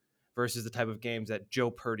college versus the type of games that Joe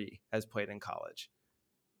Purdy has played in college.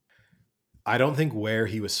 I don't think where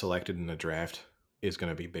he was selected in the draft is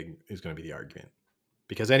going to be big. Is going to be the argument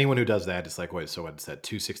because anyone who does that, it's like, wait, so what's that?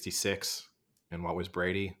 266, and what was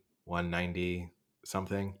Brady? 190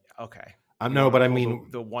 something. Okay, you don't No, want but to I pull mean,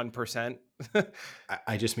 the 1%.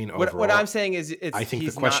 I just mean What I'm overall. saying is I think the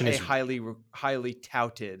he's not question a is, highly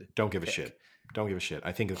touted don't give a pick. shit. Don't give a shit.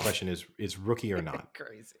 I think the question is rookie or not.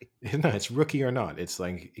 Crazy. No, it's rookie or not. It's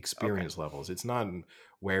like Okay. experience levels. It's not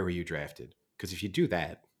where were you drafted. Because if you do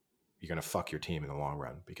that, you're going to fuck your team in the long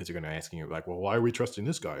run because you're going to asking you like, well, why are we trusting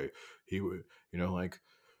this guy? He would, like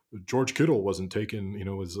George Kittle wasn't taken,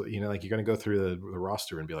 was, like you're going to go through the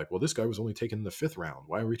roster and be like, well, this guy was only taken in the 5th round.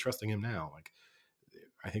 Why are we trusting him now? Like,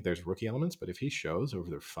 I think there's rookie elements, but if he shows over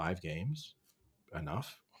the 5 games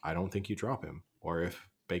enough, I don't think you drop him. Or if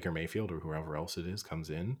Baker Mayfield or whoever else it is comes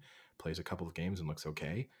in, plays a couple of games and looks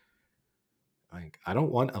okay. Like, I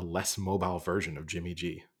don't want a less mobile version of Jimmy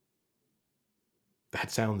G.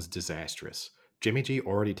 That sounds disastrous. Jimmy G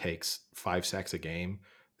already takes 5 sacks a game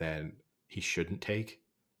that he shouldn't take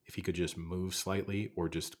if he could just move slightly or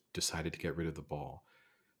just decided to get rid of the ball.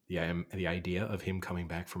 The idea of him coming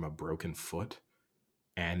back from a broken foot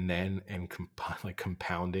and then like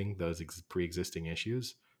compounding those pre-existing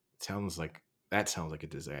issues sounds like a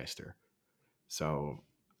disaster. So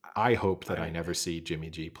I hope that I I mean, never see Jimmy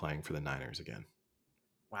G playing for the Niners again.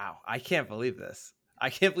 wow, I can't believe this. I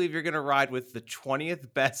can't believe you're going to ride with the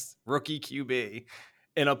 20th best rookie QB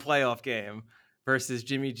in a playoff game versus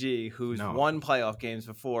Jimmy G, who's No, won playoff games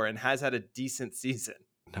before and has had a decent season.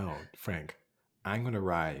 no, Frank. I'm going to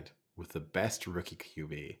ride with the best rookie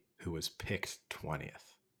QB who was picked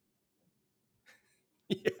 20th.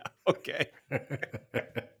 Yeah, okay.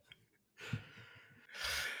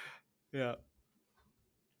 Yeah.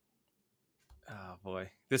 Oh boy,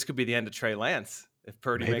 this could be the end of Trey Lance. if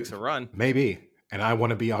Purdy Maybe, makes a run. maybe. And I want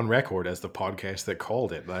to be on record as the podcast that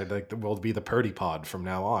called it. We'll be the Purdy pod from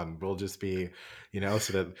now on. We'll just be, so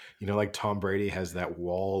that, like Tom Brady has that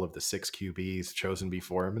wall of the 6 QBs chosen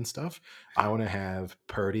before him and stuff. I want to have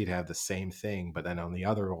Purdy to have the same thing, but then on the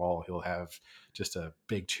other wall, he'll have just a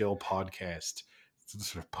big chill podcast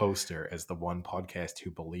sort of poster as the one podcast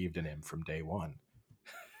who believed in him from day one.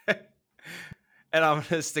 And I'm going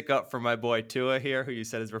to stick up for my boy Tua here, who you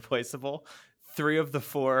said is replaceable. 3 of the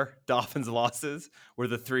 4 Dolphins losses were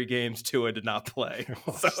the 3 games Tua did not play.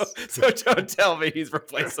 So don't tell me he's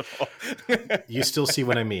replaceable. You still see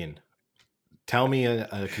what I mean. Tell me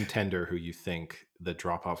a contender who you think the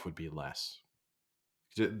drop-off would be less.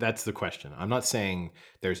 That's the question. I'm not saying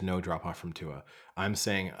there's no drop-off from Tua. I'm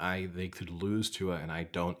saying they could lose Tua, and I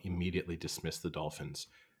don't immediately dismiss the Dolphins.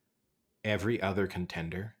 Every other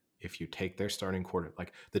contender, if you take their starting quarter,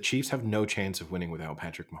 like the Chiefs have no chance of winning without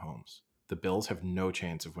Patrick Mahomes. The Bills have no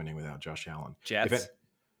chance of winning without Josh Allen. Jets?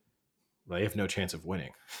 They have no chance of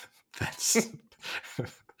winning. That's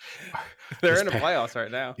They're in the playoffs right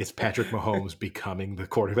now. Is Patrick Mahomes becoming the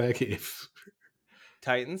quarterback? If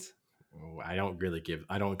Titans? I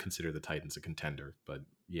don't consider the Titans a contender, but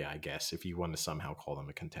yeah, I guess if you want to somehow call them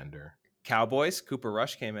a contender. Cowboys? Cooper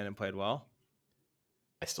Rush came in and played well.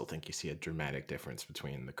 I still think you see a dramatic difference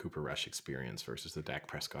between the Cooper Rush experience versus the Dak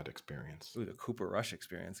Prescott experience. Ooh, the Cooper Rush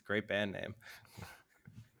experience. Great band name.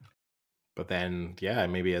 But then, yeah,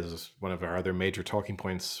 maybe as one of our other major talking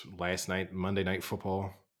points last night, Monday Night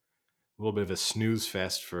Football, a little bit of a snooze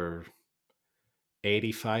fest for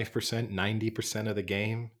 85%, 90% of the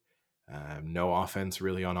game. No offense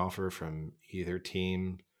really on offer from either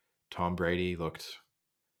team. Tom Brady looked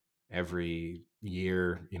every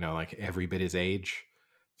year, like every bit his age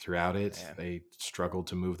throughout it. Man. They struggled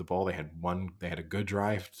to move the ball. They had a good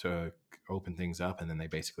drive to open things up, and then they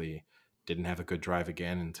basically didn't have a good drive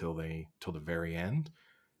again until the very end.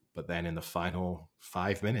 But then in the final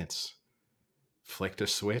 5 minutes, flicked a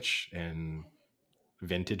switch and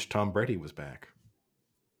vintage Tom Brady was back.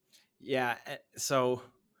 Yeah. So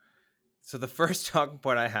the first talking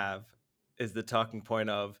point I have is the talking point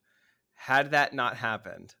of, had that not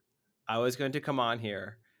happened, I was going to come on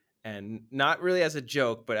here and not really as a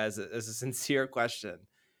joke, but as a sincere question.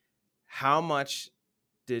 How much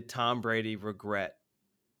did Tom Brady regret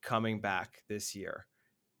coming back this year?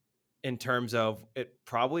 In terms of, it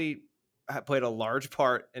probably played a large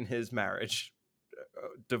part in his marriage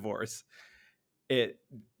divorce.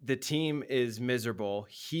 The team is miserable.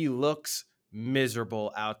 He looks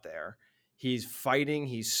miserable out there. He's fighting.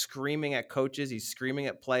 He's screaming at coaches. He's screaming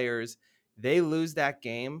at players. They lose that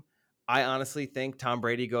game. I honestly think Tom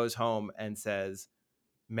Brady goes home and says,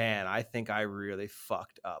 man, I think I really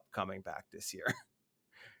fucked up coming back this year.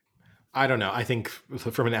 I don't know. I think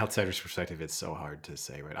from an outsider's perspective, it's so hard to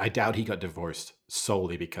say, right? I doubt he got divorced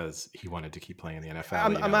solely because he wanted to keep playing in the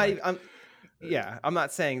NFL. I'm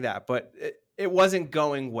not saying that, but it wasn't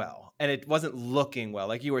going well, and it wasn't looking well.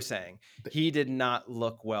 Like you were saying, he did not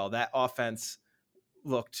look well. That offense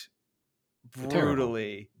looked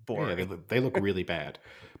brutally boring. Yeah, they look really bad,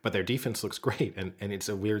 but their defense looks great. And it's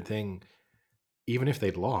a weird thing. Even if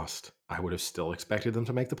they'd lost, I would have still expected them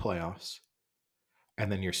to make the playoffs.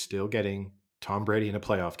 And then you're still getting Tom Brady in a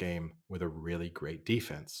playoff game with a really great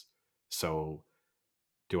defense. So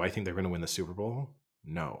do I think they're going to win the Super Bowl?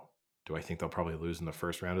 No. Do I think they'll probably lose in the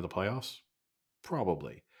first round of the playoffs?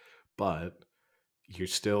 Probably. But you're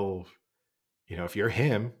still, if you're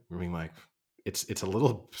him, I mean, like, it's a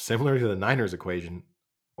little similar to the Niners equation.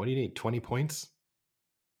 What do you need? 20 points?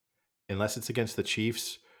 Unless it's against the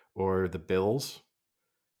Chiefs or the Bills,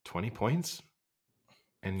 20 points?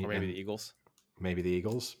 Or maybe the Eagles. Maybe the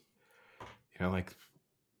Eagles. Like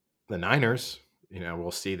the Niners, we'll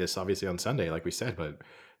see this obviously on Sunday, like we said, but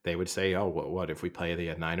they would say, oh, what if we play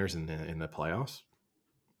the Niners in the playoffs?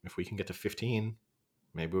 If we can get to 15,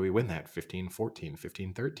 maybe we win that 15-14,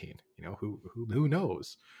 15-13. Who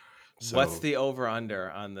knows? So, what's the over-under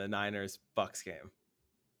on the Niners-Bucks game?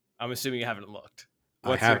 I'm assuming you haven't looked.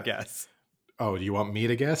 What's your guess? Oh, do you want me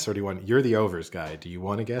to guess, or you're the overs guy? Do you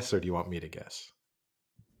want to guess, or do you want me to guess?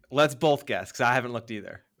 Let's both guess, because I haven't looked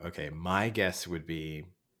either. Okay, my guess would be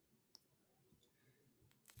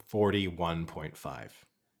 41.5.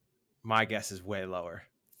 My guess is way lower.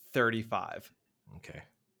 35. Okay.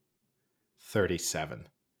 37.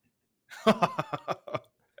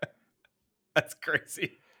 That's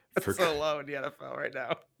crazy. That's so low in the NFL right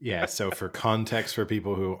now. Yeah, so for context, for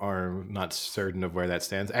people who are not certain of where that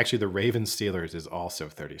stands, actually the Ravens-Steelers is also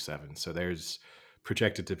 37. So there's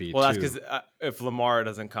projected to be that's because if Lamar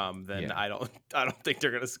doesn't come, then yeah. I don't think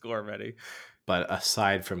they're going to score many. But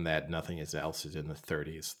aside from that, nothing else is in the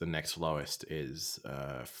 30s. The next lowest is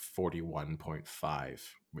 41.5,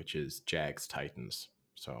 which is Jags Titans.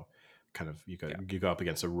 So kind of Yeah, you go up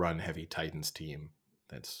against a run heavy Titans team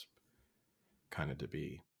that's kind of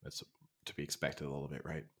that's to be expected a little bit,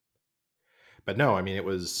 right? But no, I mean it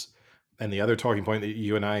was, and the other talking point that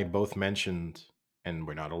you and I both mentioned, and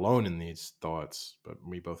we're not alone in these thoughts, but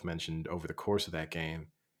we both mentioned over the course of that game,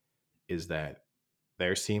 is that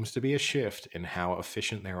there seems to be a shift in how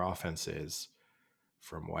efficient their offense is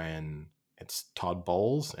from when it's Todd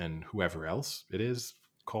Bowles and whoever else it is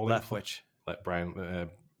calling Leftwich. let Byron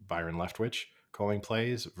Leftwich calling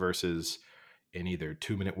plays versus in either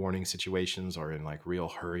 2 minute warning situations or in like real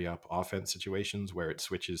hurry up offense situations where it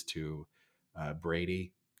switches to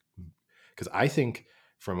Brady. Because I think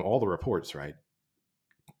from all the reports, right,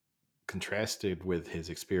 contrasted with his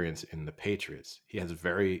experience in the Patriots, he has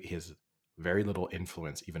very little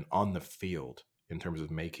influence even on the field in terms of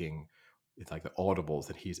making it's like the audibles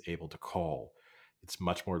that he's able to call. It's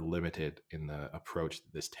much more limited in the approach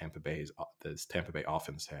that this Tampa Bay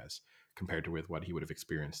offense has compared to with what he would have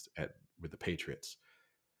experienced at with the Patriots.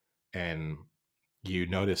 And you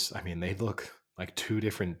notice, I mean, they look like two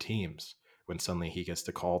different teams when suddenly he gets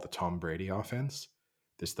to call the Tom Brady offense.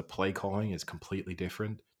 The play calling is completely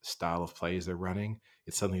different. The style of plays they're running,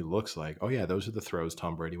 it suddenly looks like, oh yeah, those are the throws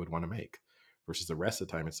Tom Brady would want to make. Versus the rest of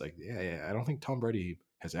the time, it's like, yeah, I don't think Tom Brady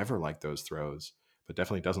has ever liked those throws, but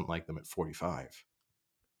definitely doesn't like them at 45.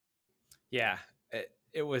 Yeah,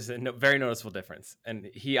 it was a very noticeable difference, and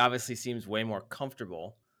he obviously seems way more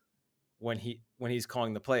comfortable when he's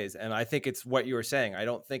calling the plays. And I think it's what you were saying. I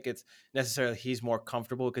don't think it's necessarily he's more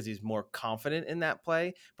comfortable because he's more confident in that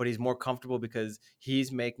play, but he's more comfortable because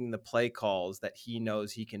he's making the play calls that he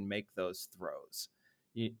knows he can make those throws.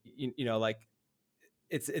 Like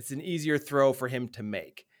it's an easier throw for him to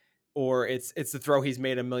make, or it's the throw he's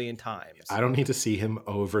made a million times. I don't need to see him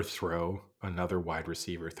overthrow another wide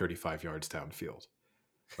receiver 35 yards downfield.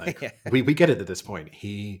 Like Yeah. we get it at this point.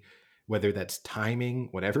 Whether that's timing,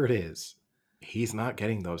 whatever it is, he's not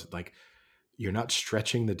getting those. Like you're not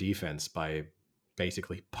stretching the defense by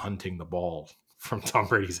basically punting the ball from Tom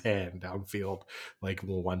Brady's hand downfield like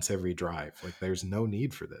once every drive. Like there's no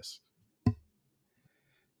need for this.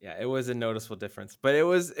 Yeah, it was a noticeable difference, but it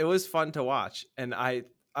was fun to watch. And I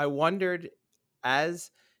wondered, as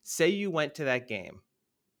say you went to that game,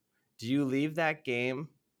 do you leave that game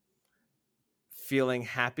feeling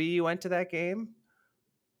happy you went to that game,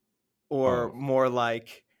 or Oh more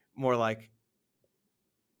like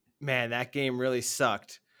man, that game really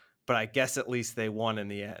sucked, but I guess at least they won in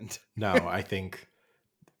the end. no, I think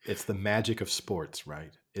it's the magic of sports,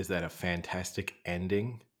 right? Is that a fantastic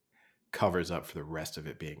ending covers up for the rest of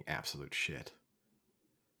it being absolute shit.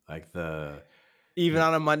 Like Even you know,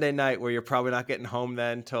 on a Monday night where you're probably not getting home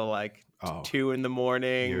then till like oh, 2 in the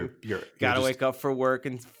morning, you're gotta just wake up for work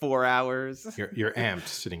in 4 hours. you're amped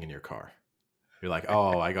sitting in your car. You're like,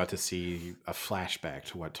 oh, I got to see a flashback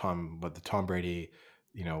to what the Tom Brady,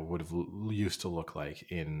 would have used to look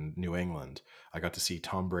like in New England. I got to see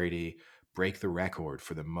Tom Brady break the record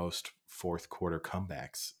for the most fourth quarter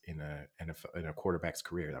comebacks in a quarterback's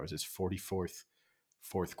career. That was his 44th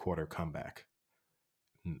fourth quarter comeback.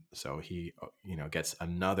 So he, gets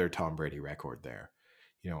another Tom Brady record there.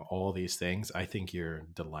 All these things. I think you're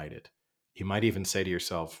delighted. You might even say to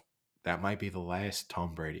yourself, that might be the last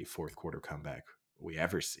Tom Brady fourth quarter comeback we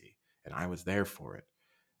ever see. And I was there for it.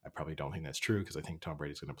 I probably don't think that's true because I think Tom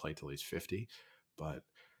Brady's going to play till he's 50. But,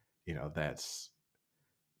 that's,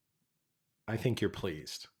 I think you're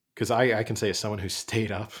pleased. Because I can say, as someone who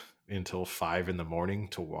stayed up until 5 in the morning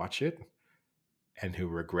to watch it and who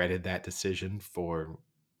regretted that decision for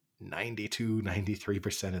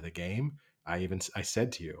 93% of the game, I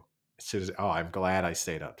said to you, as soon as, oh, I'm glad I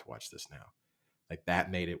stayed up to watch this now. Like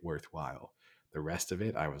that made it worthwhile. The rest of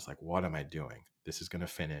it, I was like, what am I doing? This is going to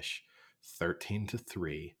finish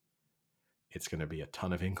 13-3. It's going to be a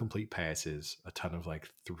ton of incomplete passes, a ton of like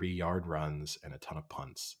 3-yard runs, and a ton of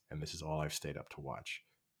punts. And this is all I've stayed up to watch.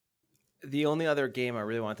 The only other game I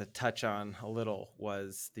really wanted to touch on a little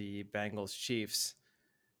was the Bengals Chiefs.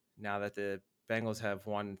 Now that the Bengals have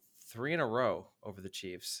won 3 in a row over the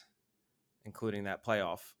Chiefs, including that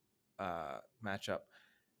playoff matchup,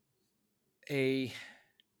 a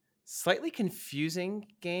slightly confusing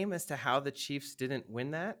game as to how the Chiefs didn't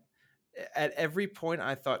win that. At every point,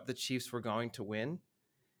 I thought the Chiefs were going to win.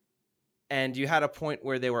 And you had a point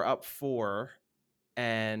where they were up 4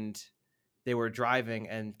 and they were driving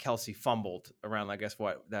and Kelsey fumbled around, I guess,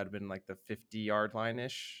 what that had been like the 50-yard line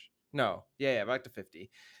ish. No, yeah, back to 50,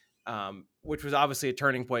 which was obviously a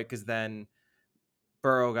turning point because then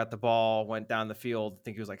Burrow got the ball, went down the field. I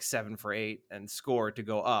think he was like 7 for 8 and scored to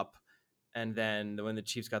go up. And then when the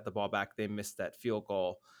Chiefs got the ball back, they missed that field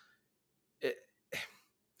goal. It,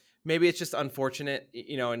 maybe it's just unfortunate,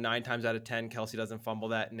 and 9 times out of 10, Kelsey doesn't fumble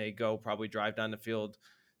that and they go probably drive down the field,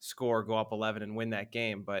 score, go up 11 and win that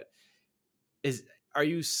game. But are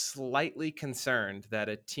you slightly concerned that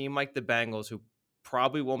a team like the Bengals, who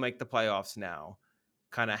probably will make the playoffs now,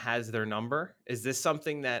 kind of has their number? Is this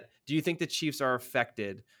something do you think the Chiefs are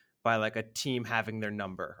affected by like a team having their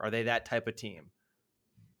number? Are they that type of team?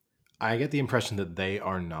 I get the impression that they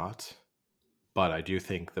are not, but I do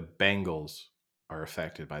think the Bengals are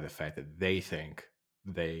affected by the fact that they think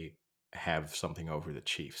they have something over the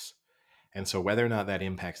Chiefs. And so whether or not that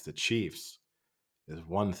impacts the Chiefs is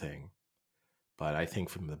one thing, but I think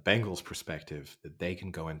from the Bengals perspective that they can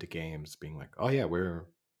go into games being like, "Oh yeah,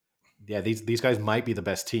 these guys might be the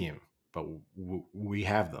best team, but we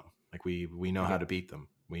have them. Like we know They how to get beat them.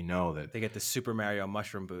 We know that." they get the Super Mario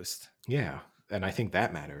mushroom boost. Yeah, and I think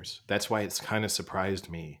that matters. That's why it's kind of surprised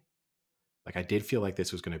me. Like I did feel like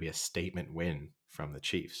this was going to be a statement win from the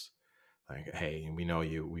Chiefs. Like, hey, we know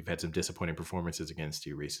you. We've had some disappointing performances against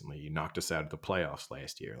you recently. You knocked us out of the playoffs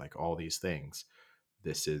last year. Like all these things.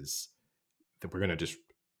 This is that we're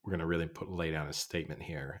gonna really lay down a statement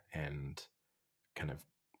here, and kind of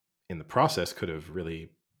in the process could have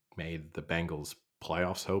really made the Bengals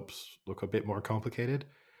playoffs hopes look a bit more complicated.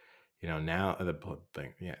 Now now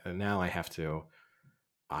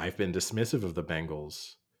I've been dismissive of the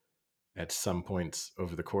Bengals at some points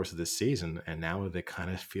over the course of this season, and now it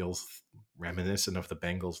kind of feels reminiscent of the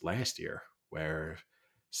Bengals last year, where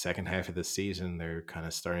second half of the season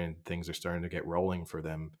things are starting to get rolling for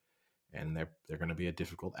them, and they're going to be a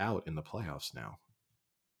difficult out in the playoffs now.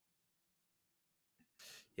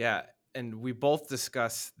 Yeah, and we both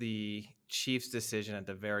discussed the Chiefs' decision at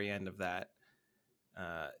the very end of that.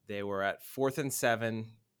 They were at 4th and 7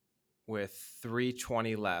 with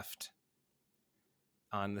 3:20 left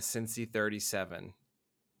on the Cincy 37,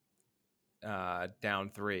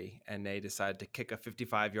 down 3, and they decided to kick a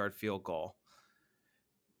 55-yard field goal.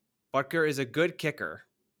 Butker is a good kicker,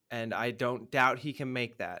 and I don't doubt he can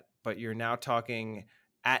make that. But you're now talking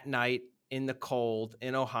at night in the cold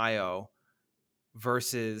in Ohio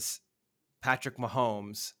versus Patrick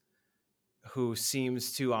Mahomes, who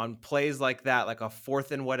seems to, on plays like that, like a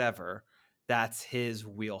 4th and whatever, that's his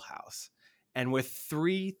wheelhouse. And with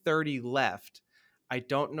 3:30 left, I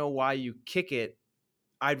don't know why you kick it.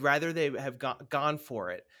 I'd rather they have gone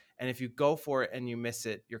for it. And if you go for it and you miss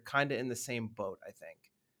it, you're kind of in the same boat, I think.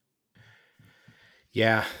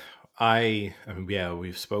 Yeah, yeah,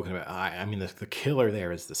 we've spoken about. I mean, the killer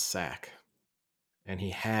there is the sack, and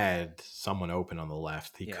he had someone open on the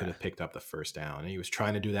left. He could Yeah. have picked up the first down, and he was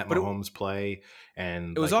trying to do that But Mahomes play,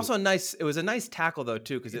 and it was like also a nice tackle though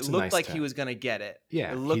too, because it it's a looked nice like he tap. was going to get it. It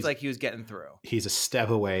Yeah, looked like he was getting through. he's a step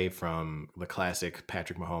away from the classic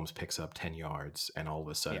Patrick Mahomes picks up 10 yards and all of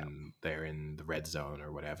a Yeah. sudden they're in the red zone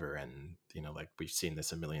or whatever. And, like we've seen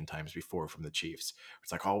this a million times before from the Chiefs.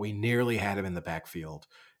 It's like, oh, we nearly had him in the backfield.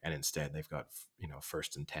 And instead they've got,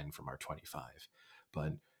 1st and 10 from our 25.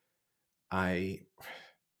 But I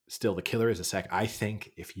still, the killer is a sack. I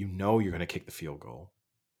think if you're going to kick the field goal,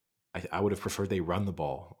 I would have preferred they run the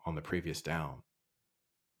ball on the previous down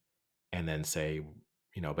and then say,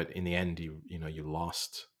 but in the end, you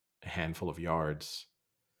lost a handful of yards,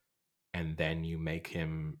 and then you make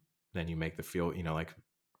the field, like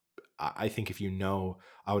I think if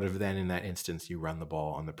I would have then in that instance you run the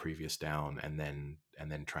ball on the previous down and then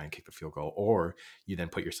try and kick the field goal, or you then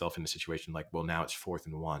put yourself in a situation like, well, now it's 4th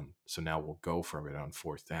and 1, so now we'll go for it on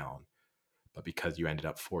 4th down, but because you ended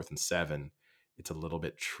up 4th and 7, it's a little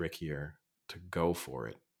bit trickier to go for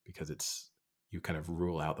it because you kind of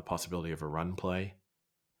rule out the possibility of a run play,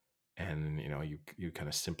 and you kind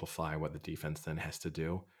of simplify what the defense then has to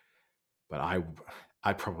do. But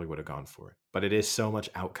I probably would have gone for it. But it is so much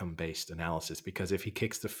outcome based analysis, because if he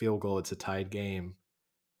kicks the field goal, it's a tied game,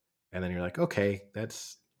 and then you're like, okay,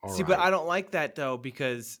 that's all See, but right. I don't like that though,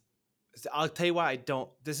 because I'll tell you why I don't.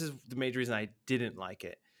 This is the major reason I didn't like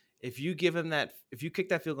it. If you kick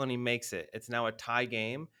that field goal and he makes it, it's now a tie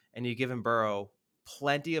game, and you give him Burrow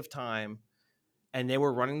plenty of time, and they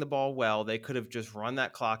were running the ball well. They could have just run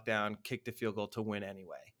that clock down, kicked the field goal to win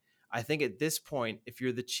anyway. I think at this point, if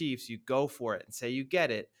you're the Chiefs, you go for it and say you get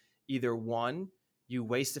it. Either one, you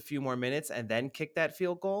waste a few more minutes and then kick that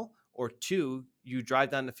field goal, or two, you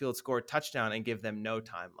drive down the field, score a touchdown, and give them no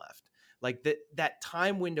time left. Like that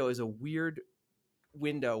time window is a weird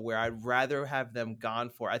window where I'd rather have them gone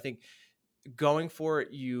for. I think going for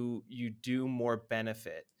it, you do more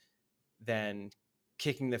benefit than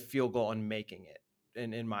kicking the field goal and making it.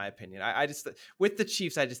 in my opinion. I just with the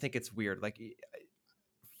Chiefs, I just think it's weird. Like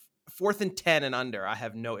 4th and 10 and under, I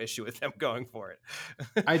have no issue with them going for it.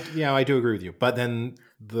 I do agree with you. But then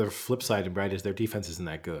the flip side of Brad is their defense isn't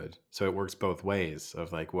that good, so it works both ways.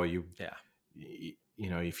 Of like, well, Yeah. you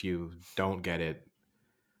know, if you don't get it,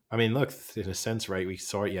 I mean, look, in a sense, right? We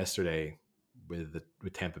saw it yesterday with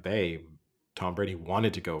Tampa Bay. Tom Brady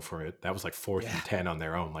wanted to go for it. That was like fourth Yeah. and 10 on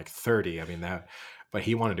their own, like 30. I mean that, but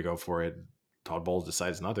he wanted to go for it. Todd Bowles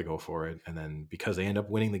decides not to go for it, and then because they end up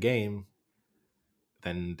winning the game,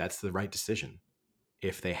 then that's the right decision.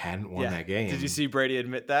 If they hadn't won Yeah. that Did you game, see Brady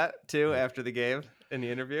admit that too like, after the game in the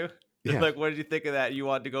interview? They're yeah, like, what did you think of that? You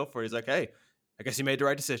wanted to go for it. He's like, hey, I guess you made the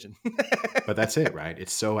right decision. but that's it, right?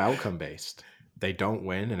 It's so outcome based. They don't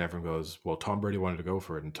win, and everyone goes, "Well, Tom Brady wanted to go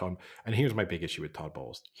for it," and Tom. And here's my big issue with Todd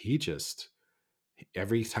Bowles. He just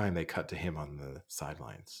every time they cut to him on the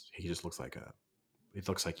sidelines, he just looks like a. It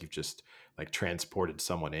looks like you've just like transported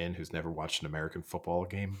someone in who's never watched an American football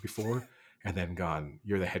game before, and then gone,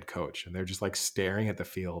 "You're the head coach," and they're just like staring at the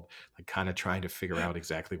field, like kind of trying to figure out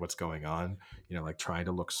exactly what's going on. You know, like trying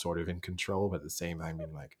to look sort of in control, but at the same time,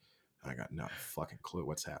 being like, "I got no fucking clue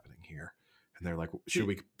what's happening here." And they're like, "Should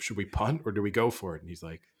we punt or do we go for it?" And he's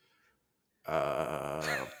like,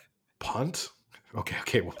 "Uh, punt."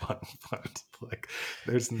 Okay, we'll punt. Like,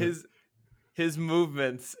 there's no, his his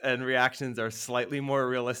movements and reactions are slightly more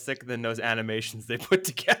realistic than those animations they put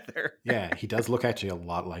together. yeah, he does look actually a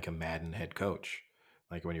lot like a Madden head coach.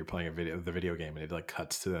 Like when you're playing the video game and it like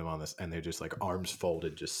cuts to them on this and they're just like arms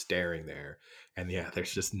folded, just staring there. And yeah,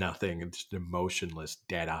 there's just nothing, and just emotionless,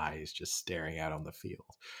 dead eyes just staring out on the field.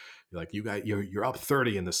 You're like, you're up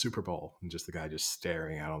 30 in the Super Bowl, and just the guy just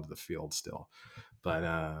staring out onto the field still.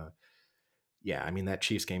 But yeah, I mean that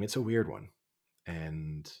Chiefs game, it's a weird one.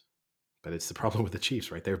 And but it's the problem with the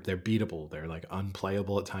Chiefs, right? They're beatable. They're like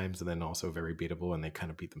unplayable at times, and then also very beatable, and they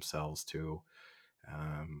kind of beat themselves too.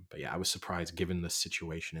 But yeah, I was surprised given the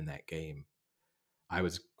situation in that game. I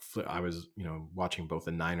was watching both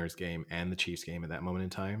the Niners game and the Chiefs game at that moment in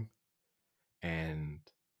time, and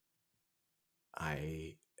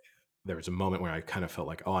I there was a moment where I kind of felt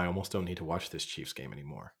like, oh, I almost don't need to watch this Chiefs game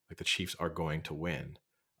anymore. Like the Chiefs are going to win.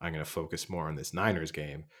 I'm going to focus more on this Niners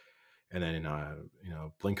game. And then in a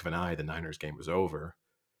blink of an eye, the Niners game was over.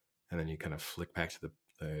 And then you kind of flick back to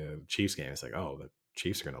the Chiefs game. It's like, oh, the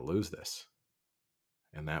Chiefs are going to lose this.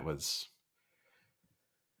 And that was,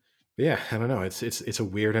 yeah, I don't know. It's a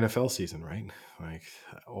weird NFL season, right? Like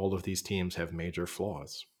all of these teams have major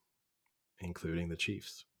flaws, including the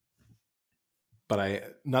Chiefs.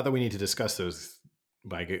 But not that we need to discuss those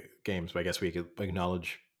games, but I guess we could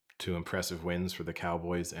acknowledge two impressive wins for the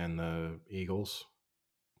Cowboys and the Eagles.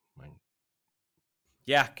 Like,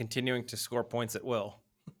 Yeah, continuing to score points at will.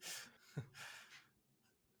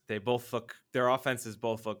 Their offenses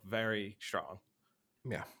both look very strong.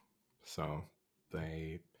 yeah, so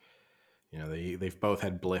they've both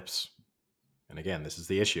had blips, and again, this is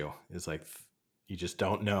the issue. Is like you just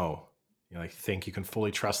don't know. You like think you can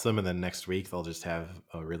fully trust them, and then next week they'll just have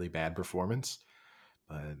a really bad performance.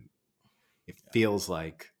 But it feels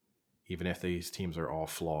like even if these teams are all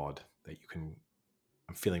flawed, that you can.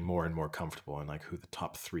 I'm feeling more and more comfortable in like who the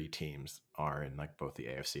top three teams are in like both the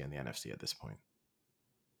AFC and the NFC at this point.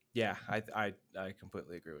 Yeah, I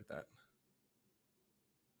completely agree with that.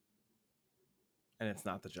 And it's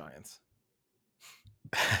not the Giants.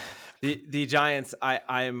 The Giants,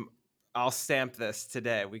 I'll stamp this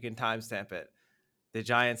today. We can timestamp it. The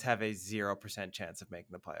Giants have a 0% chance of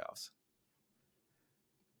making the playoffs.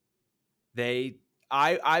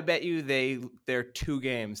 I bet you they're 2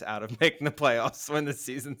 games out of making the playoffs when the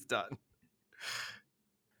season's done.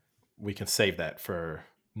 We can save that for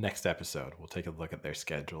next episode. We'll take a look at their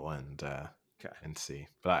schedule and Okay. and see.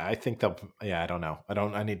 But I think they'll. Yeah, I don't know.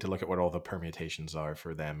 I need to look at what all the permutations are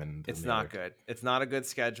for them and It's the not other. good. It's not a good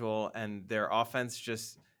schedule, and their offense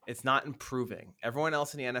it's not improving. Everyone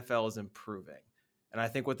else in the NFL is improving. And I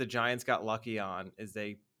think what the Giants got lucky on is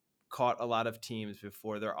they caught a lot of teams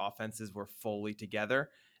before their offenses were fully together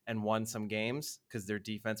and won some games because their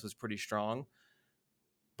defense was pretty strong.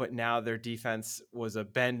 But now their defense was a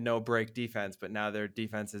bend no break defense, but now their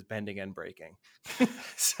defense is bending and breaking.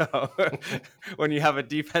 So when you have a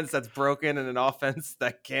defense that's broken and an offense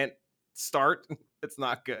that can't start, it's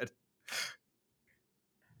not good.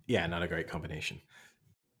 Yeah, not a great combination.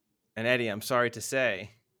 And Eddie, I'm sorry to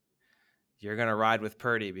say, you're going to ride with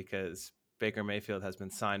Purdy because Baker Mayfield has been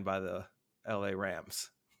signed by the LA Rams.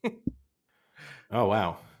 Oh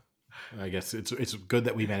wow. I guess it's good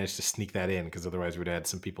that we managed to sneak that in because otherwise we'd have had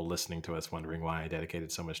some people listening to us wondering why I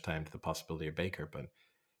dedicated so much time to the possibility of Baker. But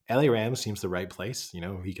LA Rams seems the right place.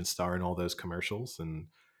 He can star in all those commercials, and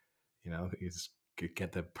he's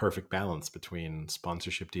get the perfect balance between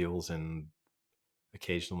sponsorship deals and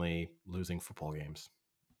occasionally losing football games.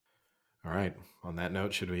 All right. On that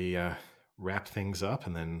note, should we wrap things up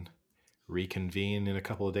and then reconvene in a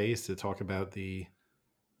couple of days to talk about the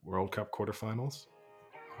World Cup quarterfinals?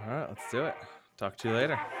 All right, let's do it. Talk to you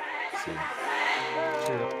later. See you.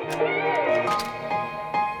 Cheers.